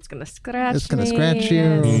worried it's gonna scratch. It's gonna me. scratch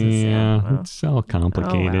you. Yeah, it's all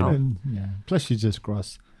complicated. Oh, wow. And, yeah. Plus, she's just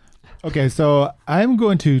gross. Okay, so I'm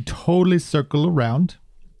going to totally circle around,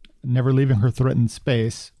 never leaving her threatened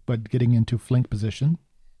space, but getting into flank position.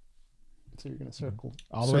 So you're gonna circle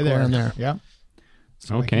All the way there. around there. Yeah.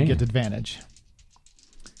 So I Okay. can get advantage.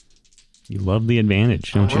 You love the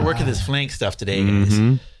advantage, don't We're you? working this flank stuff today, guys.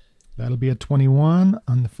 Mhm. That'll be a 21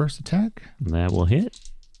 on the first attack That will hit.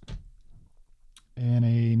 and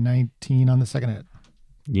a 19 on the second hit.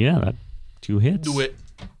 Yeah, that 2 hits. Do it.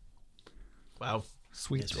 Wow.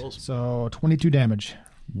 Sweet. Nice rolls. So 22 damage.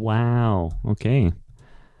 Wow. Okay.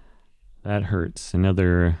 That hurts.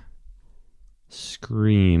 Another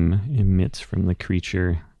scream emits from the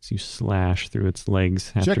creature as you slash through its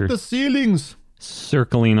legs Check after the ceilings.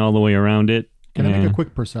 circling all the way around it. Can I make a And-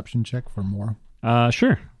 quick perception check for more?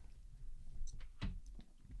 Sure.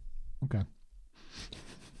 Okay.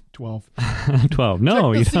 12. 12.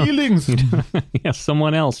 No, you Check the don't. ceilings. Yeah,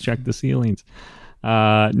 someone else check the ceilings.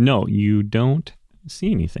 No, you don't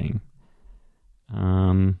see anything.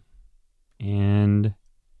 And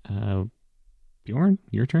Bjorn,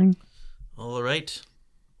 your turn. All right.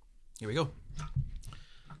 Here we go.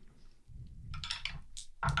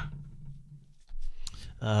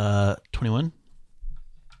 Uh, 21.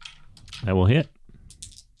 That will hit.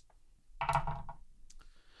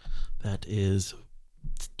 That is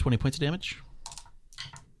 20 points of damage.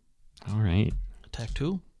 All right. Attack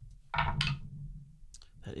 2.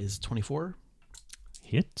 That is 24.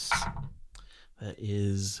 Hits. That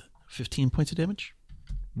is 15 points of damage.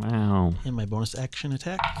 Wow. And my bonus action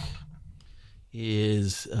attack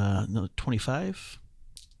is 25.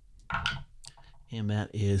 And that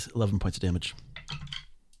is 11 points of damage.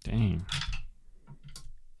 Dang.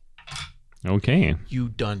 Okay. You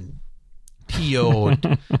done PO'd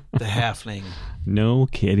the halfling. No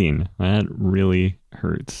kidding. That really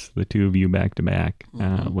hurts. The two of you back to back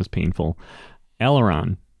was painful.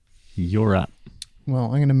 Aileron, you're up. Well,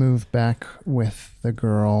 I'm going to move back with the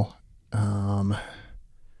girl. And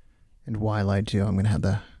while I do, I'm going to have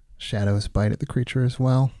the shadows bite at the creature as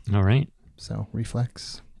well. All right. So,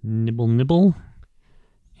 reflex. Nibble, nibble.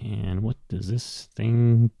 And what does this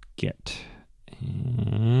thing get?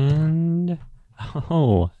 And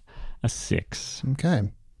a 6.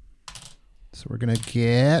 Okay. So we're going to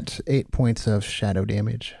get 8 points of shadow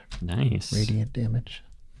damage. Nice. Radiant damage.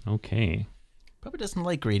 Okay. Probably doesn't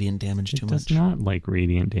like radiant damage too It much. does not like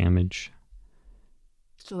radiant damage.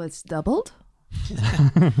 So it's doubled?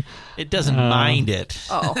 It doesn't mind it.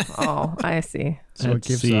 Oh, I see. So Let's it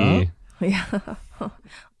gives see. up. Yeah.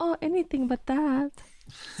 Oh, anything but that.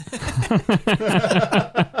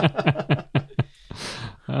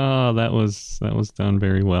 Oh, that was done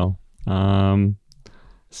very well.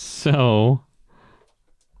 So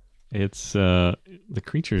it's the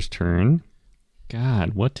creature's turn.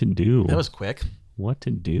 God, what to do? That was quick. What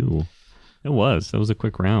to do? That was a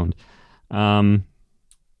quick round.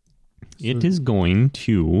 It is going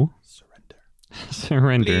to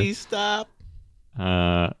surrender. Please stop.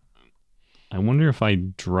 I wonder if I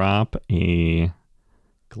drop a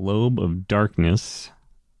globe of darkness,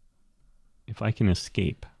 if I can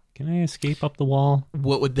escape. Can I escape up the wall?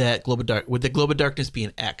 What would that globe of would the globe of darkness be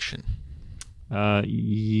an action?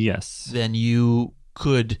 Yes. Then you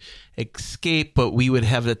could escape, but we would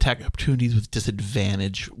have attack opportunities with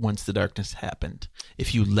disadvantage once the darkness happened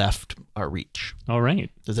if you left our reach. All right.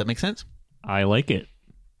 Does that make sense? I like it.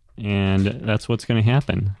 And that's what's going to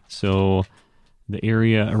happen. So the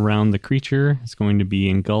area around the creature is going to be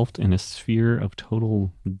engulfed in a sphere of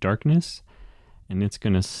total darkness, and it's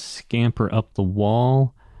going to scamper up the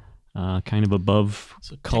wall, kind of above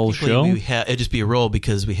So Cull technically Show. it'd just be a roll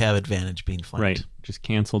because we have advantage being flanked. Right. Just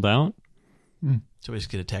canceled out. So we just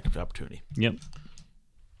get attack of opportunity. Yep.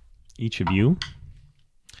 Each of you.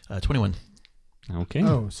 21. Okay.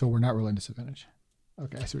 Oh, so we're not rolling disadvantage.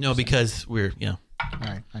 Okay, I see what No, you're saying. because we're, All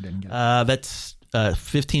right, I didn't get it. that's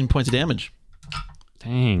 15 points of damage.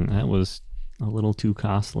 Dang, that was a little too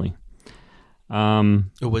costly. Or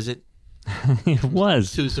was it? It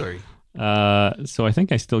was. Too sorry. So I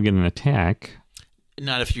think I still get an attack.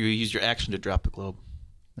 Not if you use your action to drop the globe.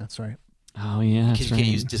 That's right. Oh, yeah, that's Because you right.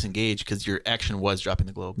 can't use disengage because your action was dropping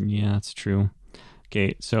the globe. Yeah, that's true.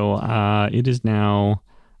 Okay, so it is now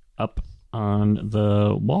up on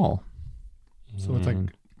the wall. So it's like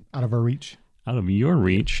And out of our reach. out of your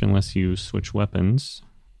reach, unless you switch weapons.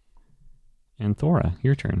 And Thora,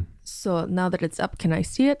 your turn. So now that it's up, can I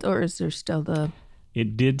see it, or is there still the...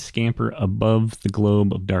 It did scamper above the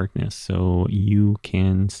globe of darkness, so you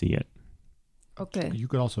can see it. Okay. You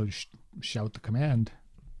could also shout the command.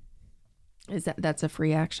 That's a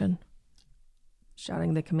free action?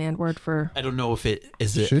 Shouting the command word for... I don't know if it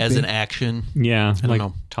is Should as be. an action. Yeah, don't like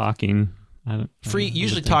know. talking. Free. I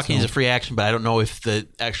Usually would think talking so. is a free action, but I don't know if the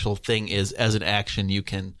actual thing is as an action you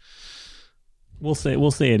can. We'll say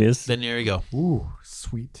it is. Then there you go. Ooh,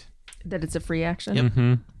 sweet. That it's a free action? Yep.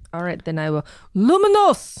 Mm-hmm. All right, then I will...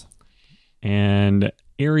 Luminos! And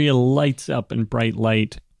area lights up in bright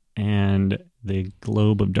light, and the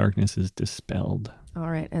globe of darkness is dispelled. All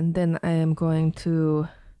right, and then I am going to,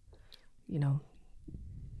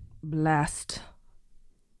 blast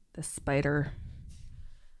the spider,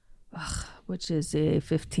 which is a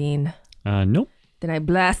 15. Nope. Then I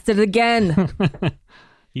blast it again,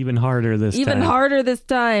 Even harder this time. even harder this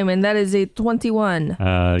time, and that is a 21.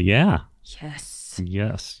 Yeah. Yes,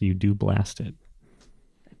 Yes, you do blast it.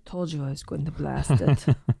 I told you I was going to blast it.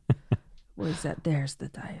 Where's that? There's the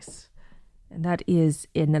dice. And that is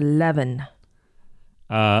an 11.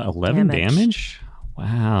 11 damage?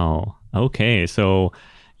 Wow. Okay, so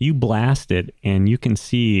you blast it, and you can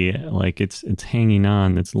see like it's hanging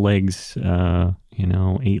on. Its legs, 8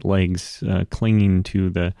 legs clinging to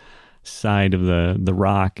the side of the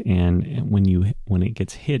rock. And when it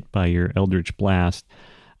gets hit by your Eldritch Blast,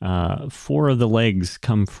 4 of the legs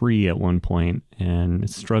come free at one point, and it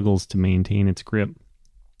struggles to maintain its grip,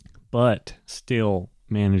 but still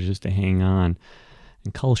manages to hang on.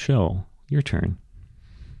 And Cull Show, your turn.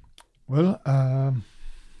 Well, I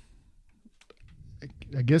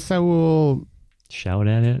guess I will Shout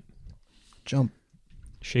at it. Jump.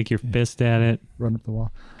 Shake your fist at it. run up the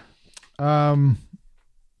wall. I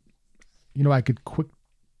could quick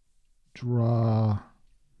draw.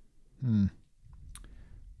 I'm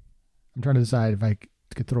trying to decide if I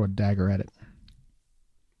could throw a dagger at it.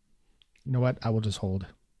 You know what? I will just hold.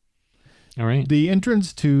 All right. The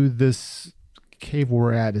entrance to this cave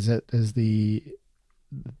we're at, is the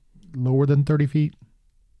lower than 30 feet?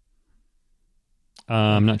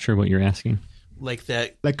 I'm not sure what you're asking. Like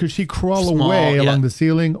that. Like, could she crawl Small, away yeah. along the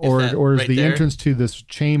ceiling, or that is right the there? entrance to this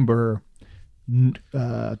chamber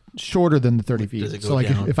shorter than the 30 feet? Does it go So, like,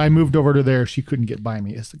 down? if I moved over to there, she couldn't get by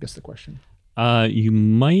me. Is I guess the question. You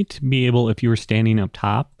might be able, if you were standing up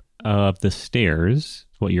top of the stairs,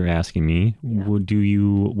 what you're asking me, would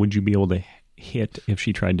you be able to hit if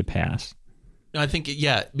she tried to pass? No, I think,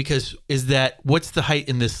 because what's the height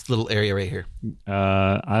in this little area right here?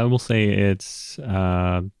 I will say it's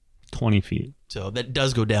 20 feet. So that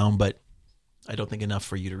does go down, but I don't think enough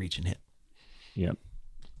for you to reach and hit. Yep.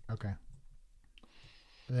 Okay.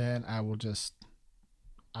 Then I will just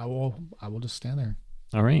stand there,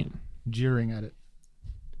 All right. jeering at it.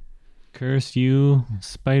 Curse you,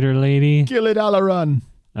 spider lady. Kill it, Alaran.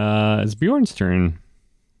 It's Bjorn's turn.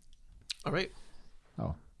 All right.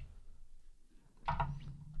 Oh,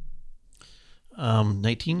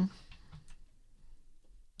 19.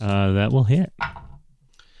 That will hit.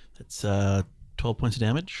 That's 12 points of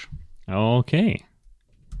damage. Okay.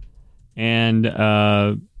 And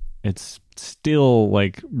it's still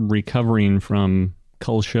like recovering from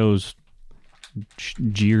Kulshow's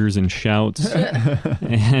jeers and shouts.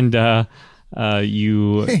 And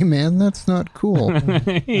you... Hey, man, that's not cool. I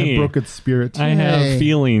Hey, broke its spirit. I have Hey.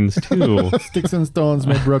 feelings too. Sticks and stones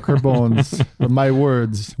may break her bones, but my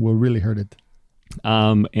words will really hurt it.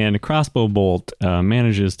 And a crossbow bolt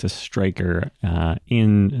manages to strike her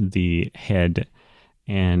in the head,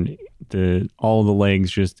 and all the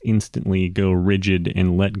legs just instantly go rigid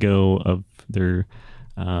and let go of their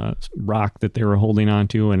rock that they were holding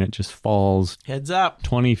onto, and it just falls Heads up.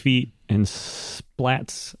 20 feet and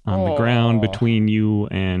splats on the ground between you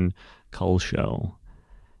and Kulshow,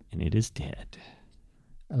 and it is dead.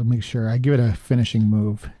 I'll make sure I give it a finishing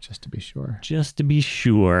move just to be sure. Just to be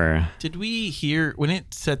sure. Did we hear, when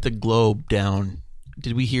it set the globe down,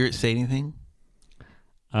 did we hear it say anything?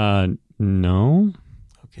 No.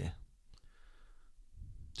 Okay.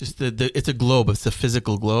 Just it's a globe. It's a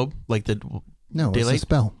physical globe. Like the No, it's a Daylight?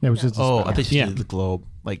 spell. It was just a Oh, spell. I thought you Yeah. said the globe.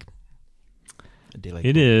 Like a daylight.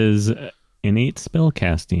 It is innate spell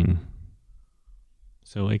casting.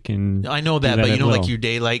 So it can... I know do that, but you at know, will. like your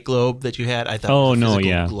daylight globe that you had? I thought it Oh, was a no, physical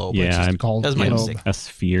yeah. globe. Yeah, It's just I'm- called that was my globe. mistake. a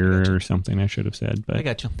sphere or something I should have said, I but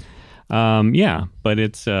got you. yeah, but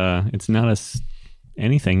it's not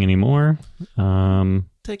anything anymore.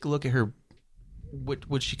 Take a look at her.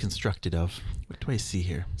 What's she constructed of? What do I see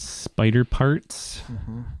here? Spider parts.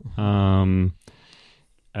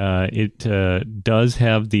 It does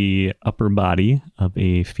have the upper body of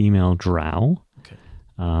a female drow,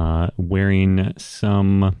 Okay. wearing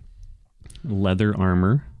some leather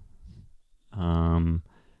armor,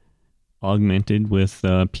 augmented with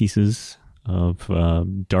pieces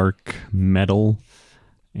of dark metal,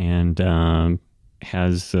 and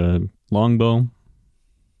has a longbow,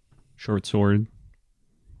 short sword.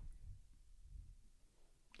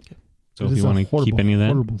 So It if is you a want to keep horrible, any of that,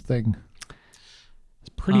 horrible thing. it's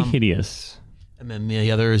pretty hideous. And then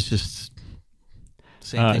the other is just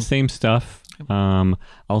same thing. Same stuff.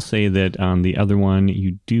 I'll say that on the other one,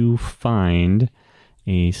 you do find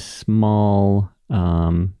a small,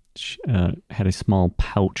 had a small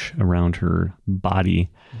pouch around her body.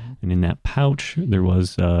 And in that pouch, there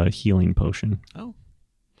was a healing potion. Oh.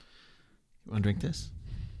 You want to drink this?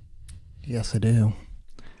 Yes, I do.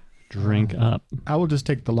 Drink up. I will just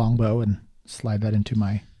take the longbow and slide that into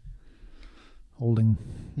my holding.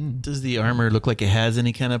 Does the armor look like it has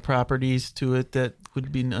any kind of properties to it that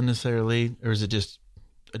would be unnecessarily, or is it just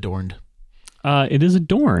adorned? It is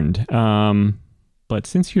adorned. But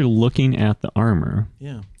since you're looking at the armor,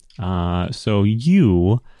 Yeah. so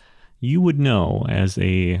you would know as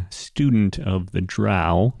a student of the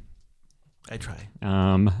Drow, I try.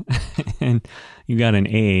 and you got an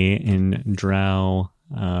A in Drow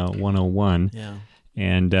 101, Yeah.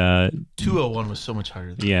 and 201 was so much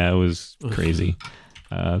harder. yeah, it was crazy.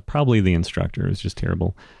 Probably the instructor was just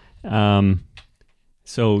terrible.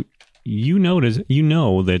 So you know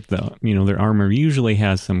that their armor usually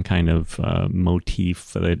has some kind of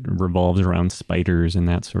motif that revolves around spiders and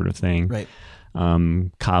that sort of thing. Right.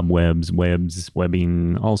 Cobwebs, webs,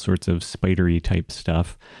 webbing, all sorts of spidery type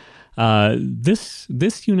stuff. This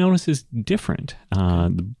you notice is different.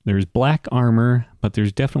 There's black armor, but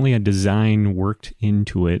there's definitely a design worked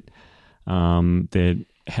into it that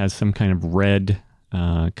has some kind of red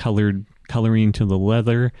coloring to the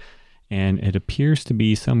leather, and it appears to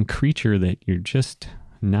be some creature that you're just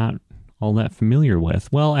not all that familiar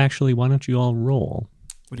with. Well, actually, why don't you all roll?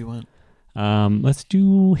 What do you want? Let's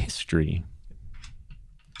do history.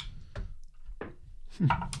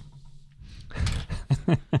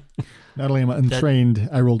 Not only am I untrained,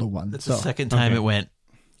 I rolled a 1. That's the second time it went.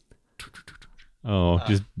 Oh,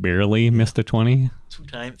 just barely missed a 20? 3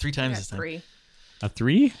 times I this got time. 3. A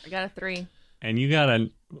 3? I got a 3. And you got a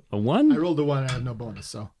I 1? rolled a 1. I have no bonus,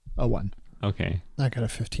 so a 1. Okay, I got a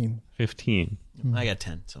 15. 15. I got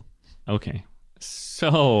 10. So Okay.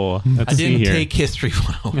 So, let's I see didn't here. take history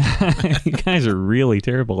 101. You guys are really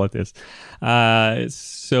terrible at this.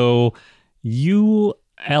 So you,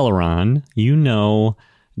 Aileron, you know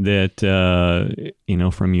that,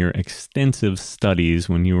 from your extensive studies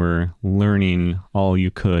when you were learning all you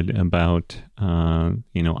could about,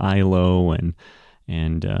 ILO and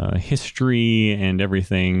history and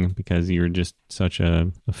everything, because you're just such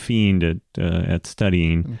a fiend at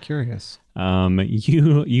studying. I'm curious.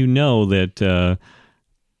 You know that,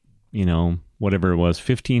 whatever it was,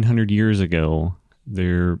 1,500 years ago,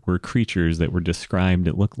 there were creatures that were described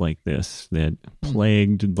that looked like this, that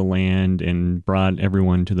plagued the land and brought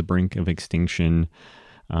everyone to the brink of extinction.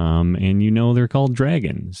 And they're called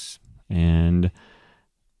dragons. And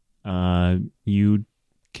you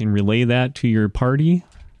can relay that to your party.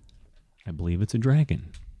 I believe it's a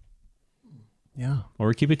dragon. Yeah.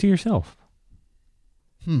 Or keep it to yourself.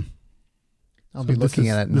 I'll be looking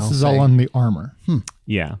at it and This I'll is say, all on the armor.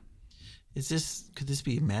 Yeah. Could this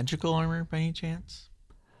be magical armor by any chance?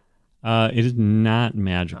 It is not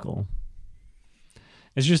magical.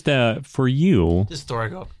 It's just for you. Just throw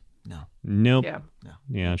it up. No. Nope. Yeah.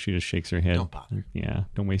 Yeah, she just shakes her head. Don't bother. Yeah,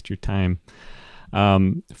 don't waste your time.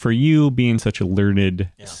 For you, being such a learned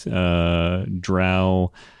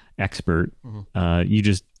drow expert,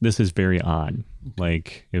 this is very odd.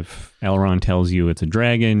 Like, if Aileron tells you it's a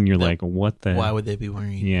dragon, you're like, what the? Why would they be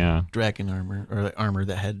wearing dragon armor or like armor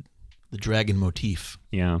that had the dragon motif?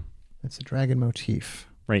 Yeah. It's a dragon motif.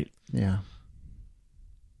 Right. Yeah.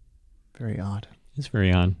 Very odd. It's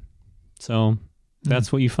very odd. So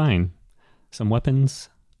that's what you find. Some weapons,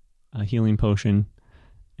 a healing potion,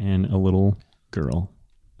 and a little girl.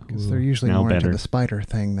 Because they're usually now more better. into the spider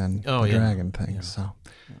thing than the dragon thing. Yeah. So,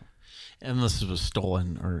 Unless it was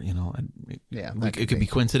stolen, or yeah, it could be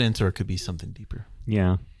coincidence, or it could be something deeper.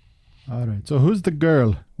 Yeah. All right. So who's the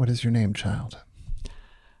girl? What is your name, child?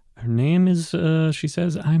 Her name is, she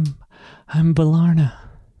says, I'm Valarna.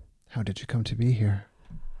 How did you come to be here?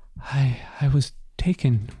 I was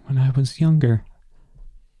taken when I was younger.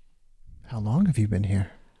 How long have you been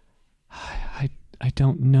here? I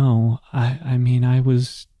don't know. I mean, I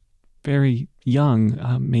was very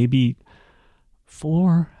young, maybe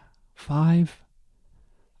 4, 5.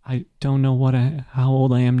 I don't know how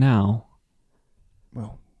old I am now.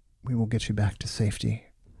 Well, we will get you back to safety.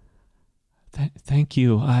 Thank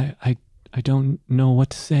you. I don't know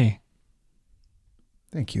what to say.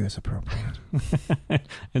 Thank you is appropriate.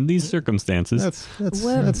 In these circumstances,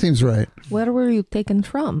 That seems right. Where were you taken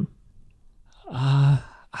from?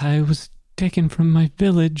 I was taken from my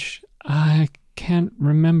village. I can't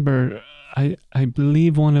remember. I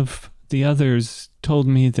believe one of the others told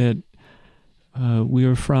me that we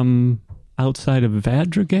were from outside of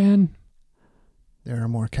Vadragan. There are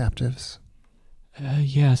more captives.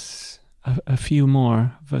 Yes, a few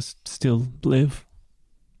more of us still live.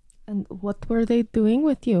 And what were they doing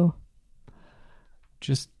with you?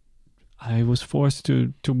 I was forced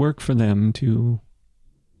to work for them, to,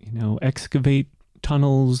 excavate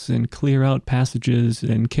tunnels and clear out passages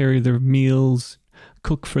and carry their meals,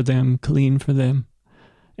 cook for them, clean for them.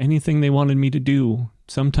 Anything they wanted me to do.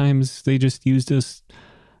 Sometimes they just used us,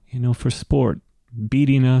 for sport,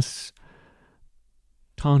 beating us,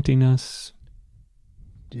 taunting us.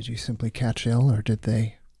 Did you simply catch ill, or did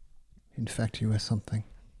they infect you with something?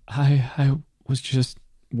 I was just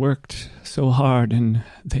worked so hard, and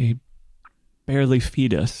they barely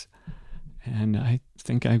feed us. And I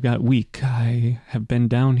think I got weak. I have been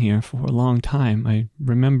down here for a long time. I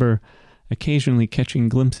remember occasionally catching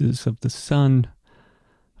glimpses of the sun,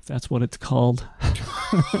 if that's what it's called.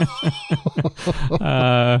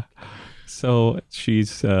 So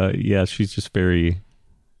she's just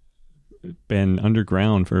been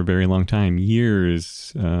underground for a very long time,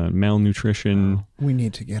 years, malnutrition. We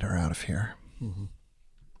need to get her out of here.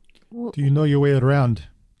 Do you know your way around?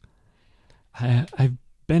 I've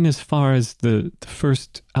been as far as the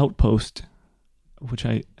first outpost, which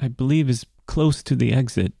I believe is close to the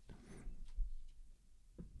exit.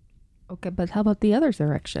 Okay, but how about the other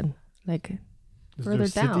direction? Like Is further there a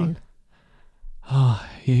city? down. Oh,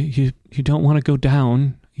 you don't want to go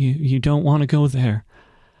down. You don't want to go there.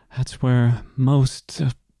 That's where most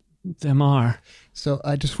of them are. So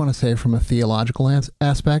I just want to say from a theological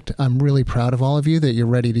aspect, I'm really proud of all of you that you're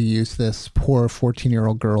ready to use this poor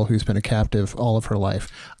 14-year-old girl who's been a captive all of her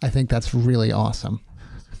life. I think that's really awesome.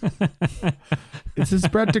 This is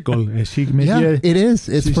practical. She can Yeah, it is.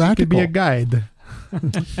 It's she practical. could be a guide.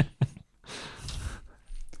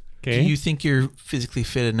 Okay. Do you think you're physically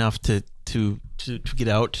fit enough to get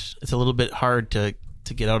out? It's a little bit hard to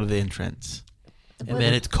get out of the entrance, and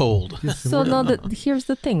then it's cold. So no, here's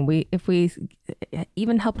the thing. If we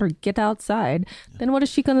even help her get outside, then what is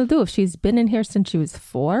she gonna do if she's been in here since she was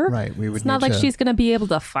 4? Right. We would It's not need like to, she's gonna be able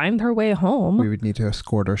to find her way home. we would need to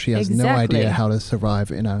escort her. She has no Exactly. idea how to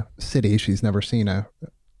survive in a city. She's never seen a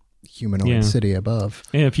humanoid city above.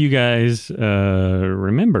 If you guys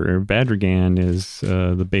remember, Badrigan is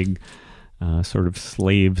the big sort of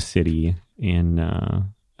slave city in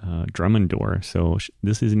Drummondor. So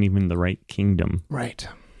this isn't even the right kingdom. Right.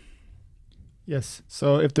 Yes.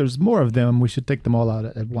 So if there's more of them, we should take them all out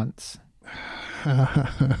at once.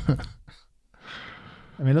 I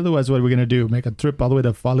mean, otherwise, what are we going to do? Make a trip all the way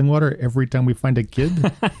to Falling Water every time we find a kid?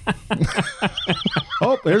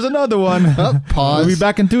 Oh, there's another one. Oh, pause. We'll be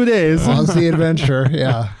back in 2 days. Pause the adventure.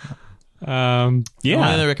 Yeah. My Yeah.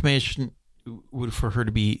 other recommendation would for her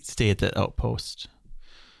to stay at the outpost.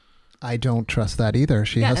 I don't trust that either.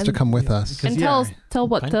 She Yeah, has to and- come with us. And Yeah.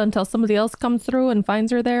 until somebody else comes through and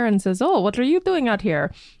finds her there and says, "Oh, what are you doing out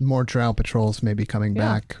here?" More drow patrols may be coming Yeah.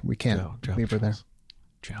 back. We can't Drow leave her there. patrols.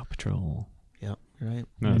 Drow Patrol. Yep, you're right.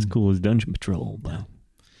 Not as cool as Dungeon Patrol, but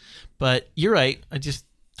But you're right. I just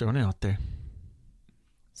throwing it out there.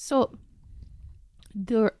 So,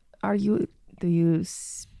 do you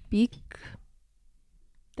speak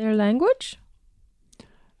their language?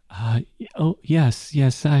 oh yes,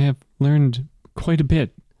 I have learned quite a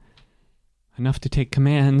bit, enough to take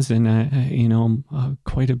commands, and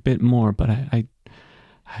quite a bit more. But I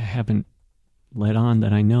haven't let on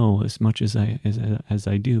that I know as much as I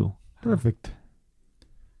do. Perfect.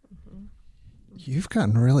 You've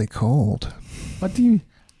gotten really cold. What do you...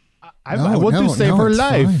 I No, want to save her it's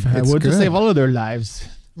life. fine. I It's want to good. save all of their lives.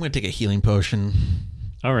 I'm gonna take a healing potion.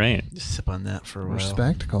 All right. Just sip on that for a while.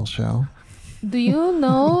 Spectacle show. Do you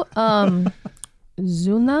know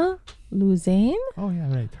Zuna Luzane? Oh,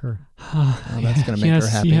 yeah, right. Her. Oh, that's going to make her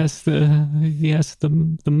happy. Yes,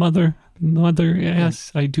 the mother.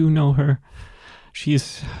 Yes, I do know her.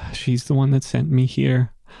 She's the one that sent me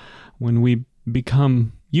here. When we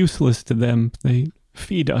become useless to them, they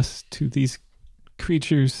feed us to these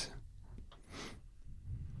creatures.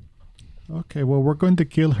 Okay, well, we're going to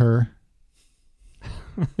kill her.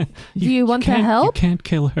 Do you want to You help? can't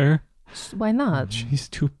kill her. Why not? She's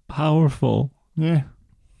too powerful. Yeah.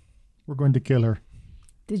 We're going to kill her.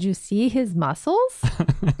 Did you see his muscles? I'll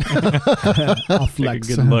Take a flex.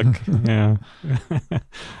 good look. Yeah.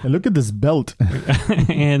 And look at this belt.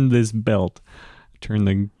 And this belt. Turn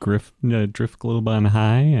the drift globe on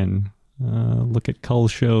high and look at Cull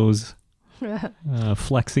shows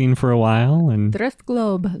flexing for a while. And Drift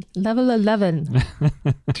globe, level 11.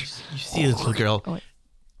 You see this little girl? Oh,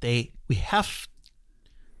 wait.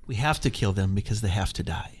 We have to kill them because they have to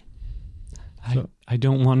die. I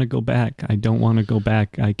don't want to go back. I don't want to go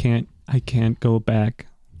back. I can't go back.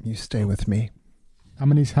 You stay with me. How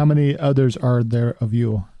many others are there of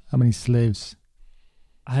you? How many slaves?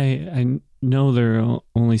 I know there are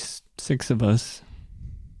only 6 of us.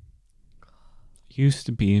 Used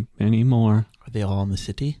to be many more. Are they all in the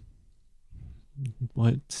city?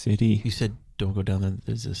 What city? You said don't go down there.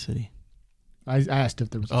 There's a city. I asked if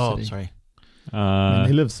there was a Oh, city. sorry. I mean,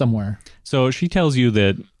 they live somewhere. So she tells you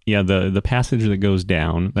that, yeah, the passage that goes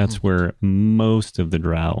down, that's where most of the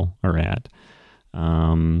drow are at.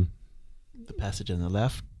 The passage on the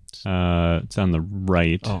left. It's on the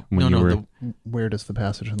right. Oh, when you were. Where does the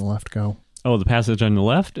passage on the left go? Oh, the passage on the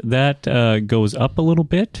left, that goes up a little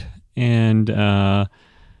bit, and that's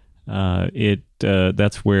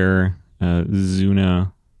where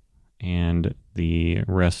Zuna and the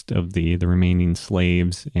rest of the remaining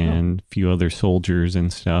slaves and a few other soldiers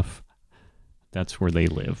and stuff, that's where they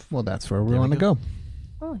live. Well, that's where we There we want to go.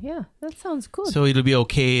 Oh, yeah. That sounds good. So it'll be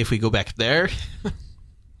okay if we go back there.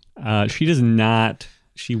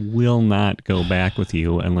 She will not go back with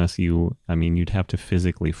you unless you'd have to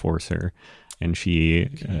physically force her. And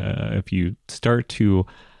if you start to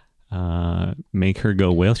make her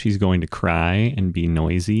go, well, she's going to cry and be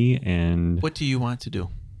noisy. And What do you want to do?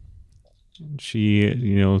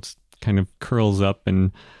 she, kind of curls up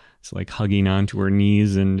and it's like hugging onto her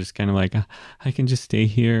knees and just kind of like, I can just stay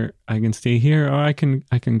here. I can stay here, or I can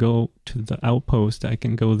go to the outpost. I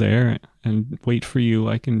can go there and wait for you.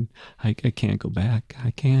 I can't go back.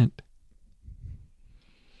 I can't.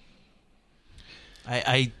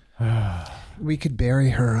 We could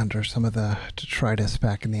bury her under some of the detritus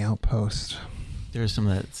back in the outpost. There's some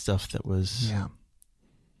of that stuff that was. Yeah.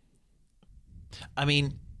 I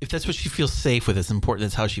mean, if that's what she feels safe with, it's important.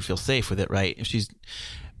 That's how she feels safe with it, right?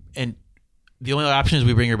 And the only option is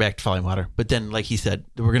we bring her back to Falling Water. But then, like he said,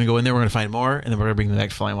 we're going to go in there, we're going to find more, and then we're going to bring them back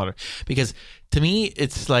to Falling Water. Because to me,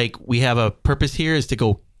 it's like we have a purpose here is to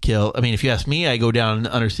go kill. I mean, if you ask me, I go down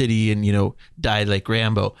Undercity and, die like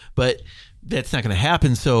Rambo. But that's not going to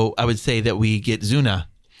happen. So I would say that we get Zuna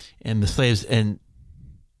and the slaves,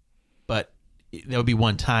 but that would be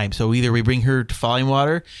one time. So either we bring her to Falling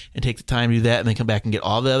Water and take the time to do that and then come back and get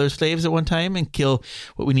all the other slaves at one time and kill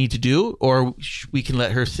what we need to do, or we can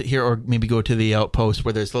let her sit here or maybe go to the outpost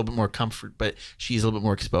where there's a little bit more comfort, but she's a little bit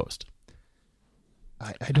more exposed.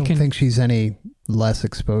 I don't think she's any less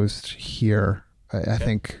exposed here. I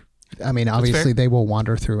think, obviously they will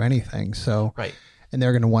wander through anything. So, right. And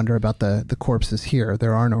they're going to wonder about the corpses here.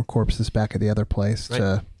 There are no corpses back at the other place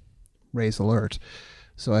to raise alert.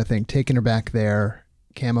 So I think taking her back there,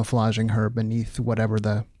 camouflaging her beneath whatever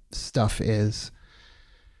the stuff is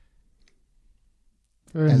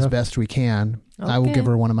as best we can. Okay. I will give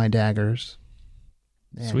her one of my daggers.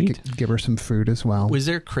 And Sweet. Give her some food as well. Was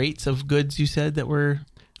there crates of goods you said that were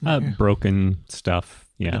broken stuff?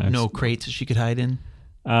 Yeah. No crates that she could hide in?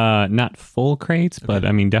 Not full crates, but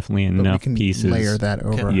definitely enough pieces. Layer that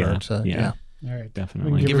over her. Yeah. All right.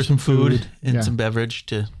 Definitely. Give her some food and some beverage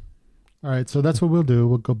to. All right, so that's what we'll do.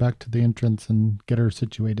 We'll go back to the entrance and get her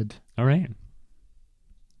situated. All right.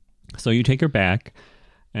 So you take her back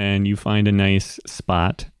and you find a nice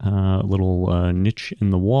spot, a little niche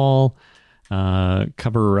in the wall, cover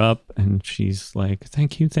her up, and she's like,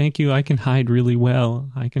 thank you. I can hide really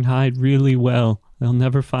well. They'll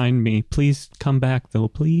never find me. Please come back, though,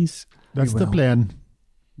 please. That's the plan.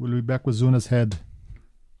 We'll be back with Zuna's head.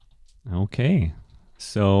 Okay.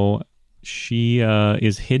 So she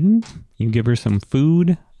is hidden. You give her some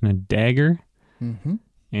food and a dagger. Mm-hmm.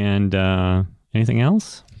 And anything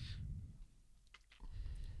else?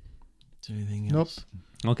 Is there anything else?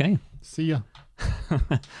 Nope. Okay. See ya.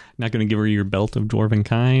 Not going to give her your belt of dwarven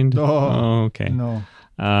kind? Oh, okay. No.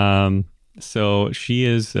 So she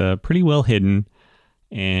is pretty well hidden.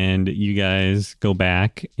 And you guys go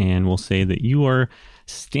back and we'll say that you are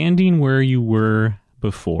standing where you were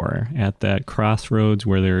before at that crossroads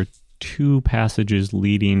where there are two passages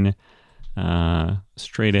leading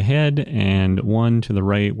straight ahead and one to the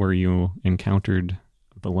right where you encountered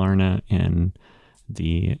Valarna and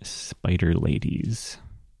the spider ladies.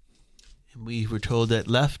 And we were told that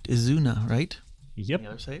left is Zuna, right? Yep. The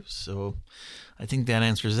other side. So I think that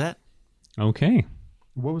answers that. Okay.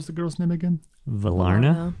 What was the girl's name again?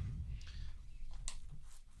 Valarna.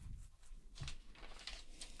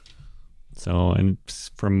 So, and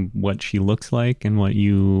from what she looks like and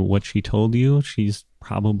what she told you, she's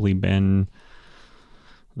probably been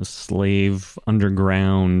a slave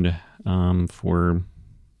underground for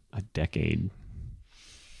a decade.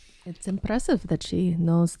 It's impressive that she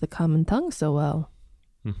knows the common tongue so well.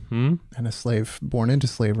 Mm-hmm. And a slave born into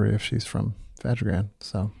slavery if she's from Fadrigan.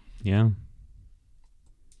 So yeah.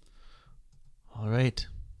 All right.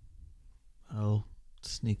 I'll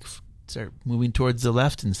start moving towards the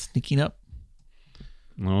left and sneaking up.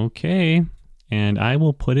 Okay. And I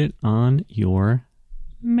will put it on your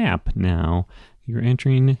map now. You're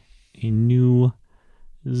entering a new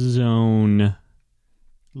zone.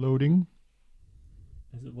 Loading.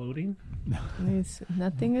 Is it loading?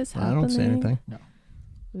 Nothing is happening. I don't see anything. No.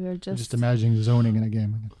 We are Just imagining zoning in a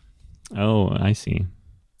game. Oh, I see.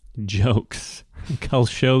 Jokes.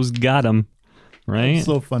 Kulshow's got him. Right? That's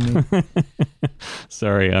so funny.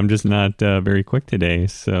 Sorry, I'm just not very quick today.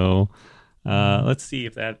 So let's see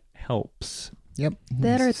if that helps. Yep.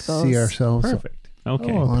 There it goes. See ourselves Perfect.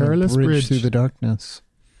 Okay. Oh, on perilous a bridge bridge through the darkness.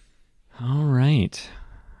 All right.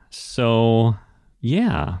 So,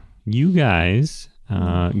 yeah, you guys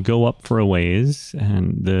go up for a ways,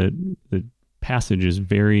 and the passage is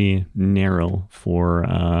very narrow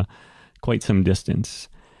for quite some distance.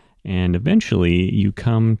 And eventually you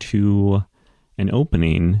come to an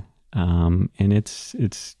opening, and it's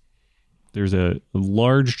there's a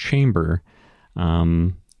large chamber,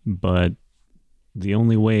 but the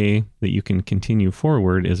only way that you can continue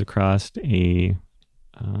forward is across a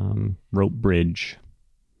rope bridge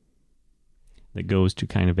that goes to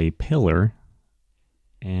kind of a pillar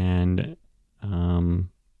and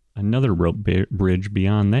another rope bridge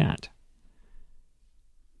beyond that.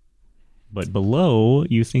 But below,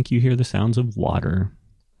 you think you hear the sounds of water.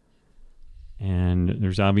 And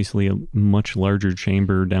there's obviously a much larger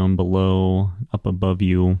chamber down below, up above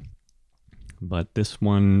you. But this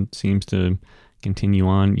one seems to continue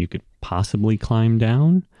on. You could possibly climb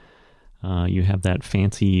down. You have that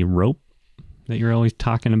fancy rope that you're always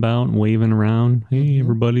talking about and waving around. Hey,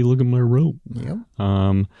 everybody, look at my rope. Yep.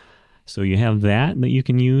 So you have that you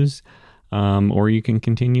can use, or you can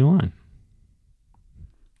continue on.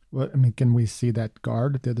 Well, I mean, can we see that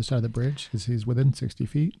guard at the other side of the bridge? Because he's within 60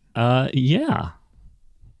 feet. Yeah.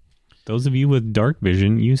 Those of you with dark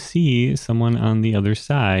vision, you see someone on the other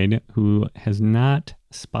side who has not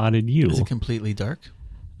spotted you. Is it completely dark?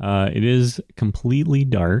 It is completely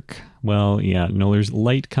dark. Well, yeah, no, there's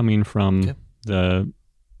light coming from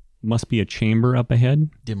must be a chamber up ahead.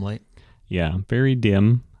 Dim light. Yeah, very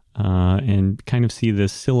dim. And kind of see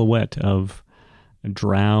this silhouette of a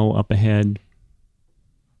drow up ahead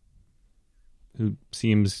who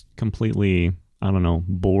seems completely, I don't know,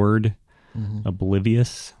 bored,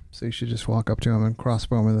 oblivious. So you should just walk up to him and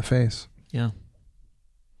crossbow him in the face. Yeah.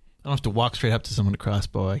 I don't have to walk straight up to someone to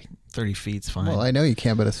crossbow. 30 feet's fine. Well, I know you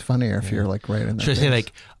can, but it's funnier if you're like right in there. Should I say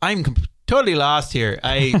like, I'm totally lost here.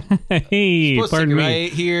 Hey, supposed pardon to be me.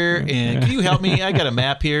 right here, and can you help me? I got a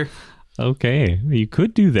map here. Okay, you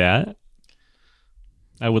could do that.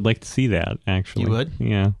 I would like to see that, actually. You would?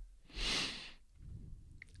 Yeah.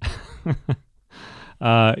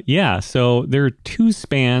 Yeah, so there are two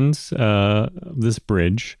spans of this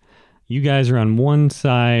bridge. You guys are on one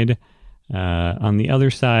side. On the other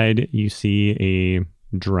side, you see a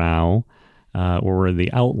drow, or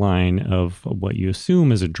the outline of what you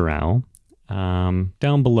assume is a drow.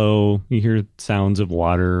 Down below, you hear sounds of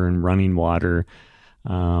water and running water.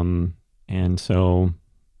 And so,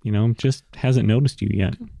 just hasn't noticed you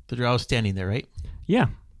yet. The drow's standing there, right? Yeah,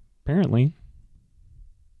 apparently.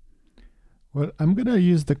 Well, I'm going to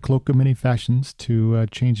use the Cloak of Many Fashions to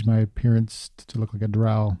change my appearance to look like a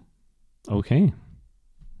drow. Okay.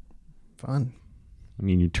 Fun. I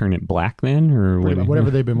mean, you turn it black then, or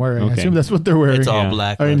Whatever they've been wearing. Okay. I assume that's what they're wearing. It's all Yeah.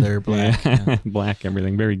 black. I mean- They're black. Yeah. Yeah. Black,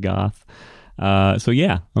 everything, very goth. So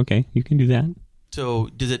yeah, okay, you can do that. So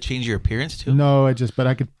does it change your appearance too? No, but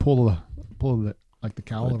I could pull the like the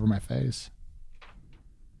cowl over my face.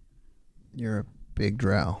 You're a big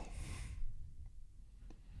drow.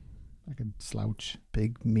 I could slouch.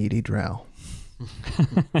 Big, meaty drow.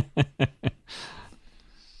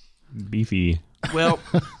 Beefy. Well,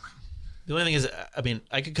 the only thing is, I mean,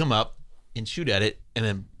 I could come up and shoot at it and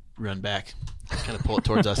then run back, kind of pull it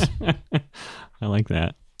towards us. I like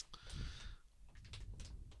that.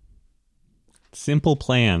 Simple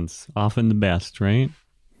plans, often the best, right?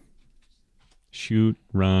 Shoot,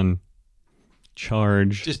 run,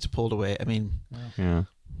 charge. Just to pull it away. I mean, Yeah.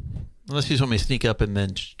 unless you just want me to sneak up and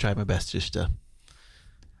then try my best just to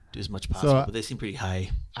do as much possible. So, but they seem pretty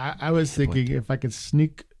high. I was thinking if I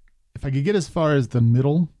could get as far as the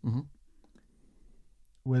middle Mhm.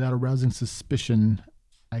 without arousing suspicion,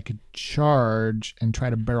 I could charge and try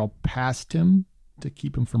to barrel past him to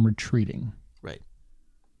keep him from retreating. Right.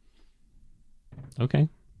 Okay.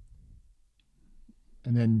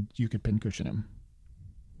 And then you could pincushion him.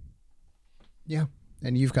 Yeah.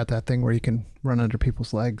 And you've got that thing where you can run under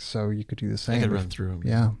people's legs, so you could do the same. I could run through them.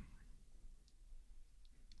 Yeah.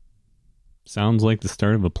 Sounds like the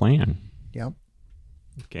start of a plan. Yep.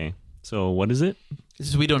 Okay. So what is it? It's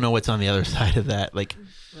just we don't know what's on the other side of that. Like,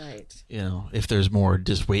 Right. if there's more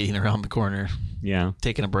just waiting around the corner, Yeah.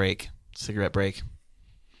 taking a break, cigarette break.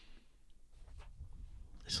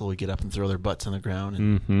 They slowly get up and throw their butts on the ground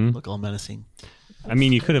and Mm-hmm. look all menacing. I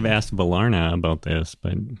mean, you could have asked Valarna about this,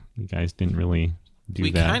 but you guys didn't really do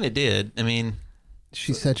We that. kind of did. I mean,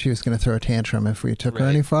 She said she was going to throw a tantrum if we took her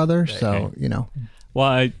Right. any farther. Right. So, Okay.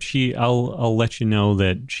 Well, I'll let you know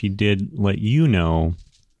that she did let you know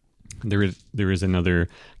there is another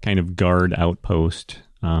kind of guard outpost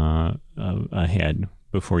ahead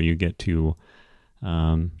before you get to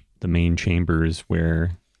the main chambers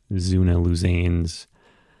where Zuna Luzane's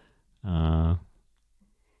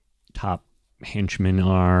top henchmen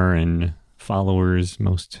are and followers,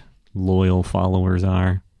 most loyal followers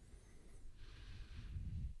are.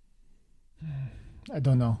 I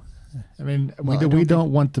don't know. I mean, Well, we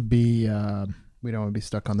don't want to be. we don't want to be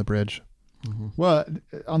stuck on the bridge. Well,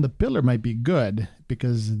 on the pillar might be good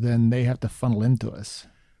because then they have to funnel into us,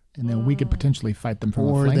 and then we could potentially fight them from a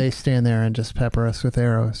Or flank. they stand there and just pepper us with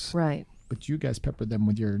arrows. Right. But you guys pepper them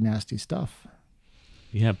with your nasty stuff.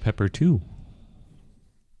 You have pepper too.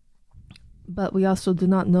 But we also do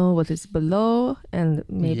not know what is below, and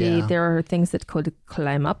maybe Yeah. there are things that could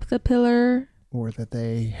climb up the pillar. Or that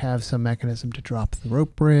they have some mechanism to drop the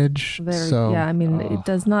rope bridge. Yeah, I mean, it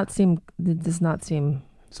does not seem. It does not seem.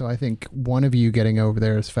 So I think one of you getting over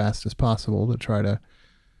there as fast as possible to try to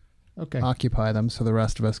occupy them so the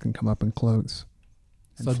rest of us can come up in cloaks.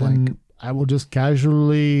 And So flank. then I will just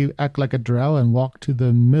casually act like a drow and walk to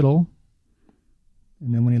the middle.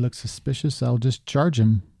 And then when he looks suspicious, I'll just charge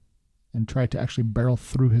him and try to actually barrel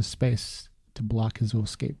through his space to block his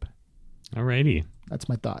escape. Alrighty. That's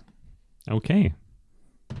my thought. Okay.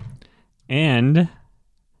 And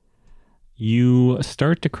you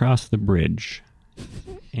start to cross the bridge.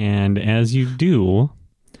 And as you do,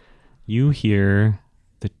 you hear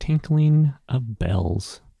the tinkling of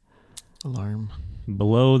bells. Alarm.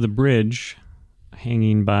 Below the bridge,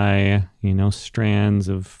 hanging by, strands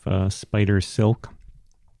of spider silk,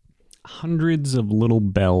 hundreds of little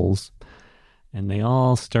bells, and they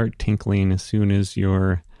all start tinkling as soon as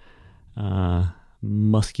your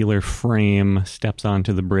muscular frame steps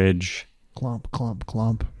onto the bridge. Clomp, clomp,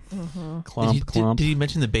 clomp. Clomp, clomp. Did you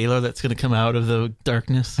mention the Baylor that's going to come out of the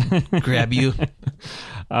darkness, grab you?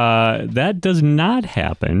 That does not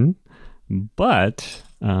happen, but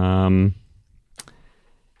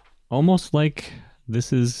almost like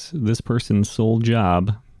this is this person's sole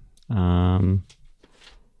job. Well,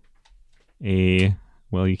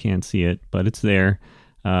 you can't see it, but it's there.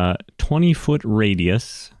 20-foot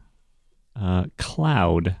radius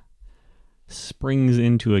cloud springs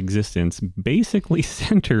into existence, basically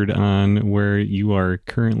centered on where you are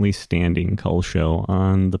currently standing, Kulsho,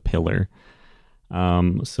 on the pillar.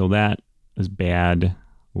 So that is bad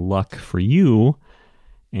luck for you.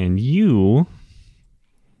 And you,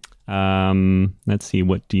 let's see,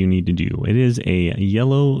 what do you need to do? It is a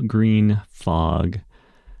yellow-green fog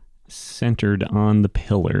centered on the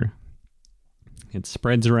pillar. It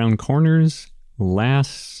spreads around corners,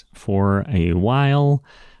 lasts for a while,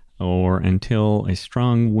 or until a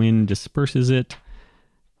strong wind disperses it,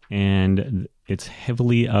 and it's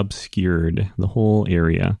heavily obscured, the whole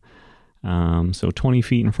area. So 20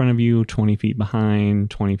 feet in front of you, 20 feet behind,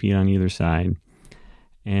 20 feet on either side.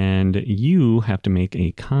 And you have to make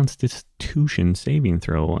a Constitution saving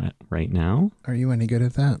throw right now. Are you any good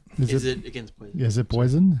at that? Is it against poison? Is it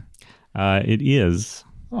poison? It is.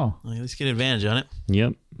 Oh, Well, let's get advantage on it.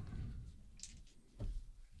 Yep.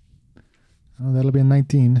 that'll be a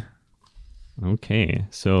 19. Okay. Oh,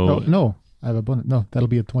 So no. I have a bonus. No, that'll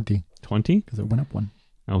be a 20 20. because it went up one.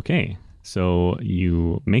 Okay. So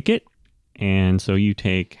you make it. And so you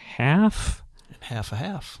take half Half a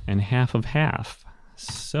half. and half of half.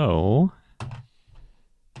 So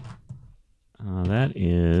that A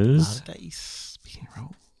is, lot of dice being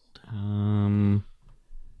rolled.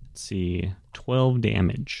 let's see, 12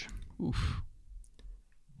 damage. Oof.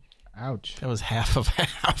 Ouch. That was half of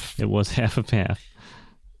half. It was half of half.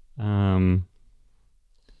 I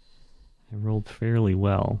rolled fairly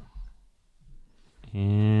well.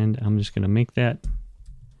 And I'm just going to make that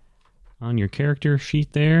on your character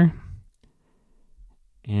sheet there.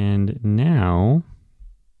 And now,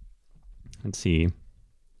 let's see.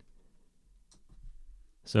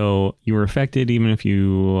 So you were affected even if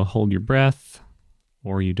you hold your breath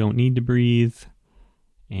or you don't need to breathe.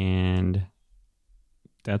 And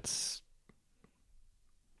that's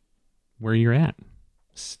where you're at.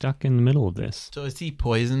 Stuck in the middle of this. So is he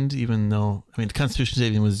poisoned even though, the Constitution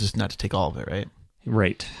saving was just not to take all of it, right?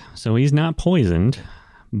 Right. So he's not poisoned,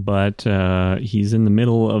 but he's in the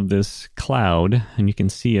middle of this cloud, and you can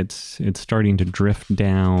see it's starting to drift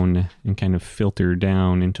down and kind of filter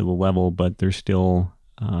down into the level, but there's still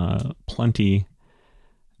plenty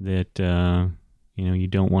that you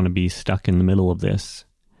don't want to be stuck in the middle of this.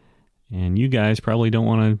 And you guys probably don't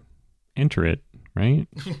want to enter it, right?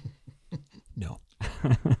 No.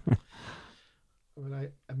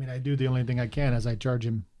 But I do the only thing I can as I charge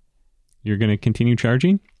him. You're going to continue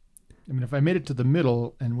charging? If I made it to the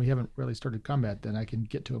middle and we haven't really started combat, then I can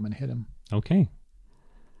get to him and hit him. Okay.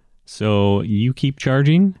 So you keep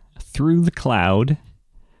charging through the cloud,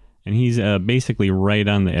 and he's basically right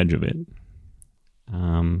on the edge of it.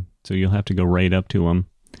 So you'll have to go right up to him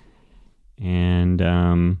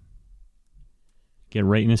and get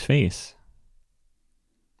right in his face.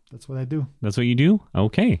 That's what I do. That's what you do?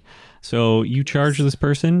 Okay. So you charge this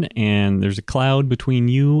person, and there's a cloud between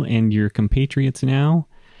you and your compatriots now,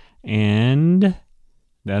 and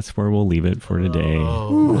that's where we'll leave it for today.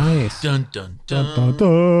 Oh, Nice. dun dun Dun, dun. dun,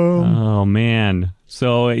 dun. Oh, man.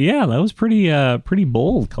 So, yeah, that was pretty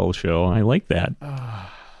bold, Kulsho. I like that.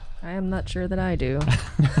 I am not sure that I do.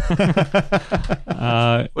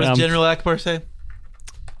 What does General Akbar say?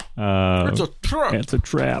 It's a trap. It's a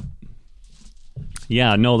trap.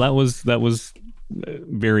 Yeah, no, that was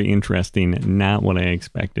very interesting. Not what I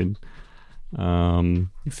expected. You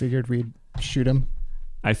figured we'd shoot him?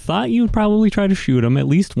 I thought you'd probably try to shoot him at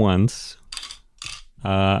least once.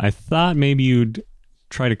 I thought maybe you'd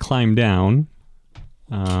try to climb down.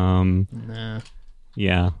 Nah.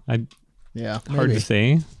 Yeah, Yeah. hard maybe. to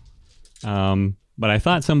say. But I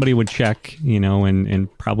thought somebody would check,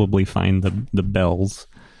 and probably find the bells.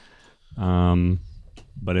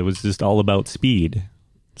 But it was just all about speed.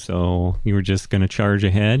 So you were just going to charge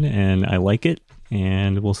ahead, and I like it.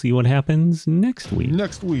 And we'll see what happens next week.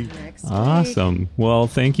 Next week. Awesome. Well,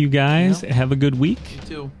 thank you guys. Yeah. Have a good week. You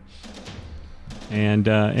too. And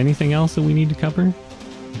anything else that we need to cover?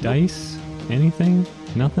 Dice? Anything?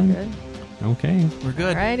 Nothing? Good. Okay. We're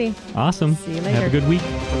good. Alrighty. Awesome. See you Have a later. good week.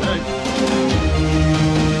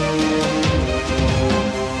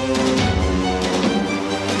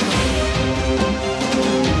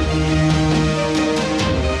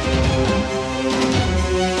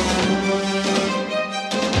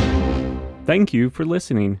 Thank you for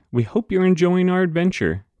listening. We hope you're enjoying our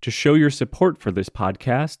adventure. To show your support for this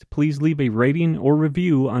podcast, please leave a rating or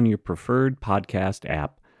review on your preferred podcast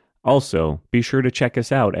app. Also, be sure to check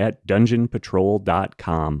us out at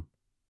dungeonpatrol.com.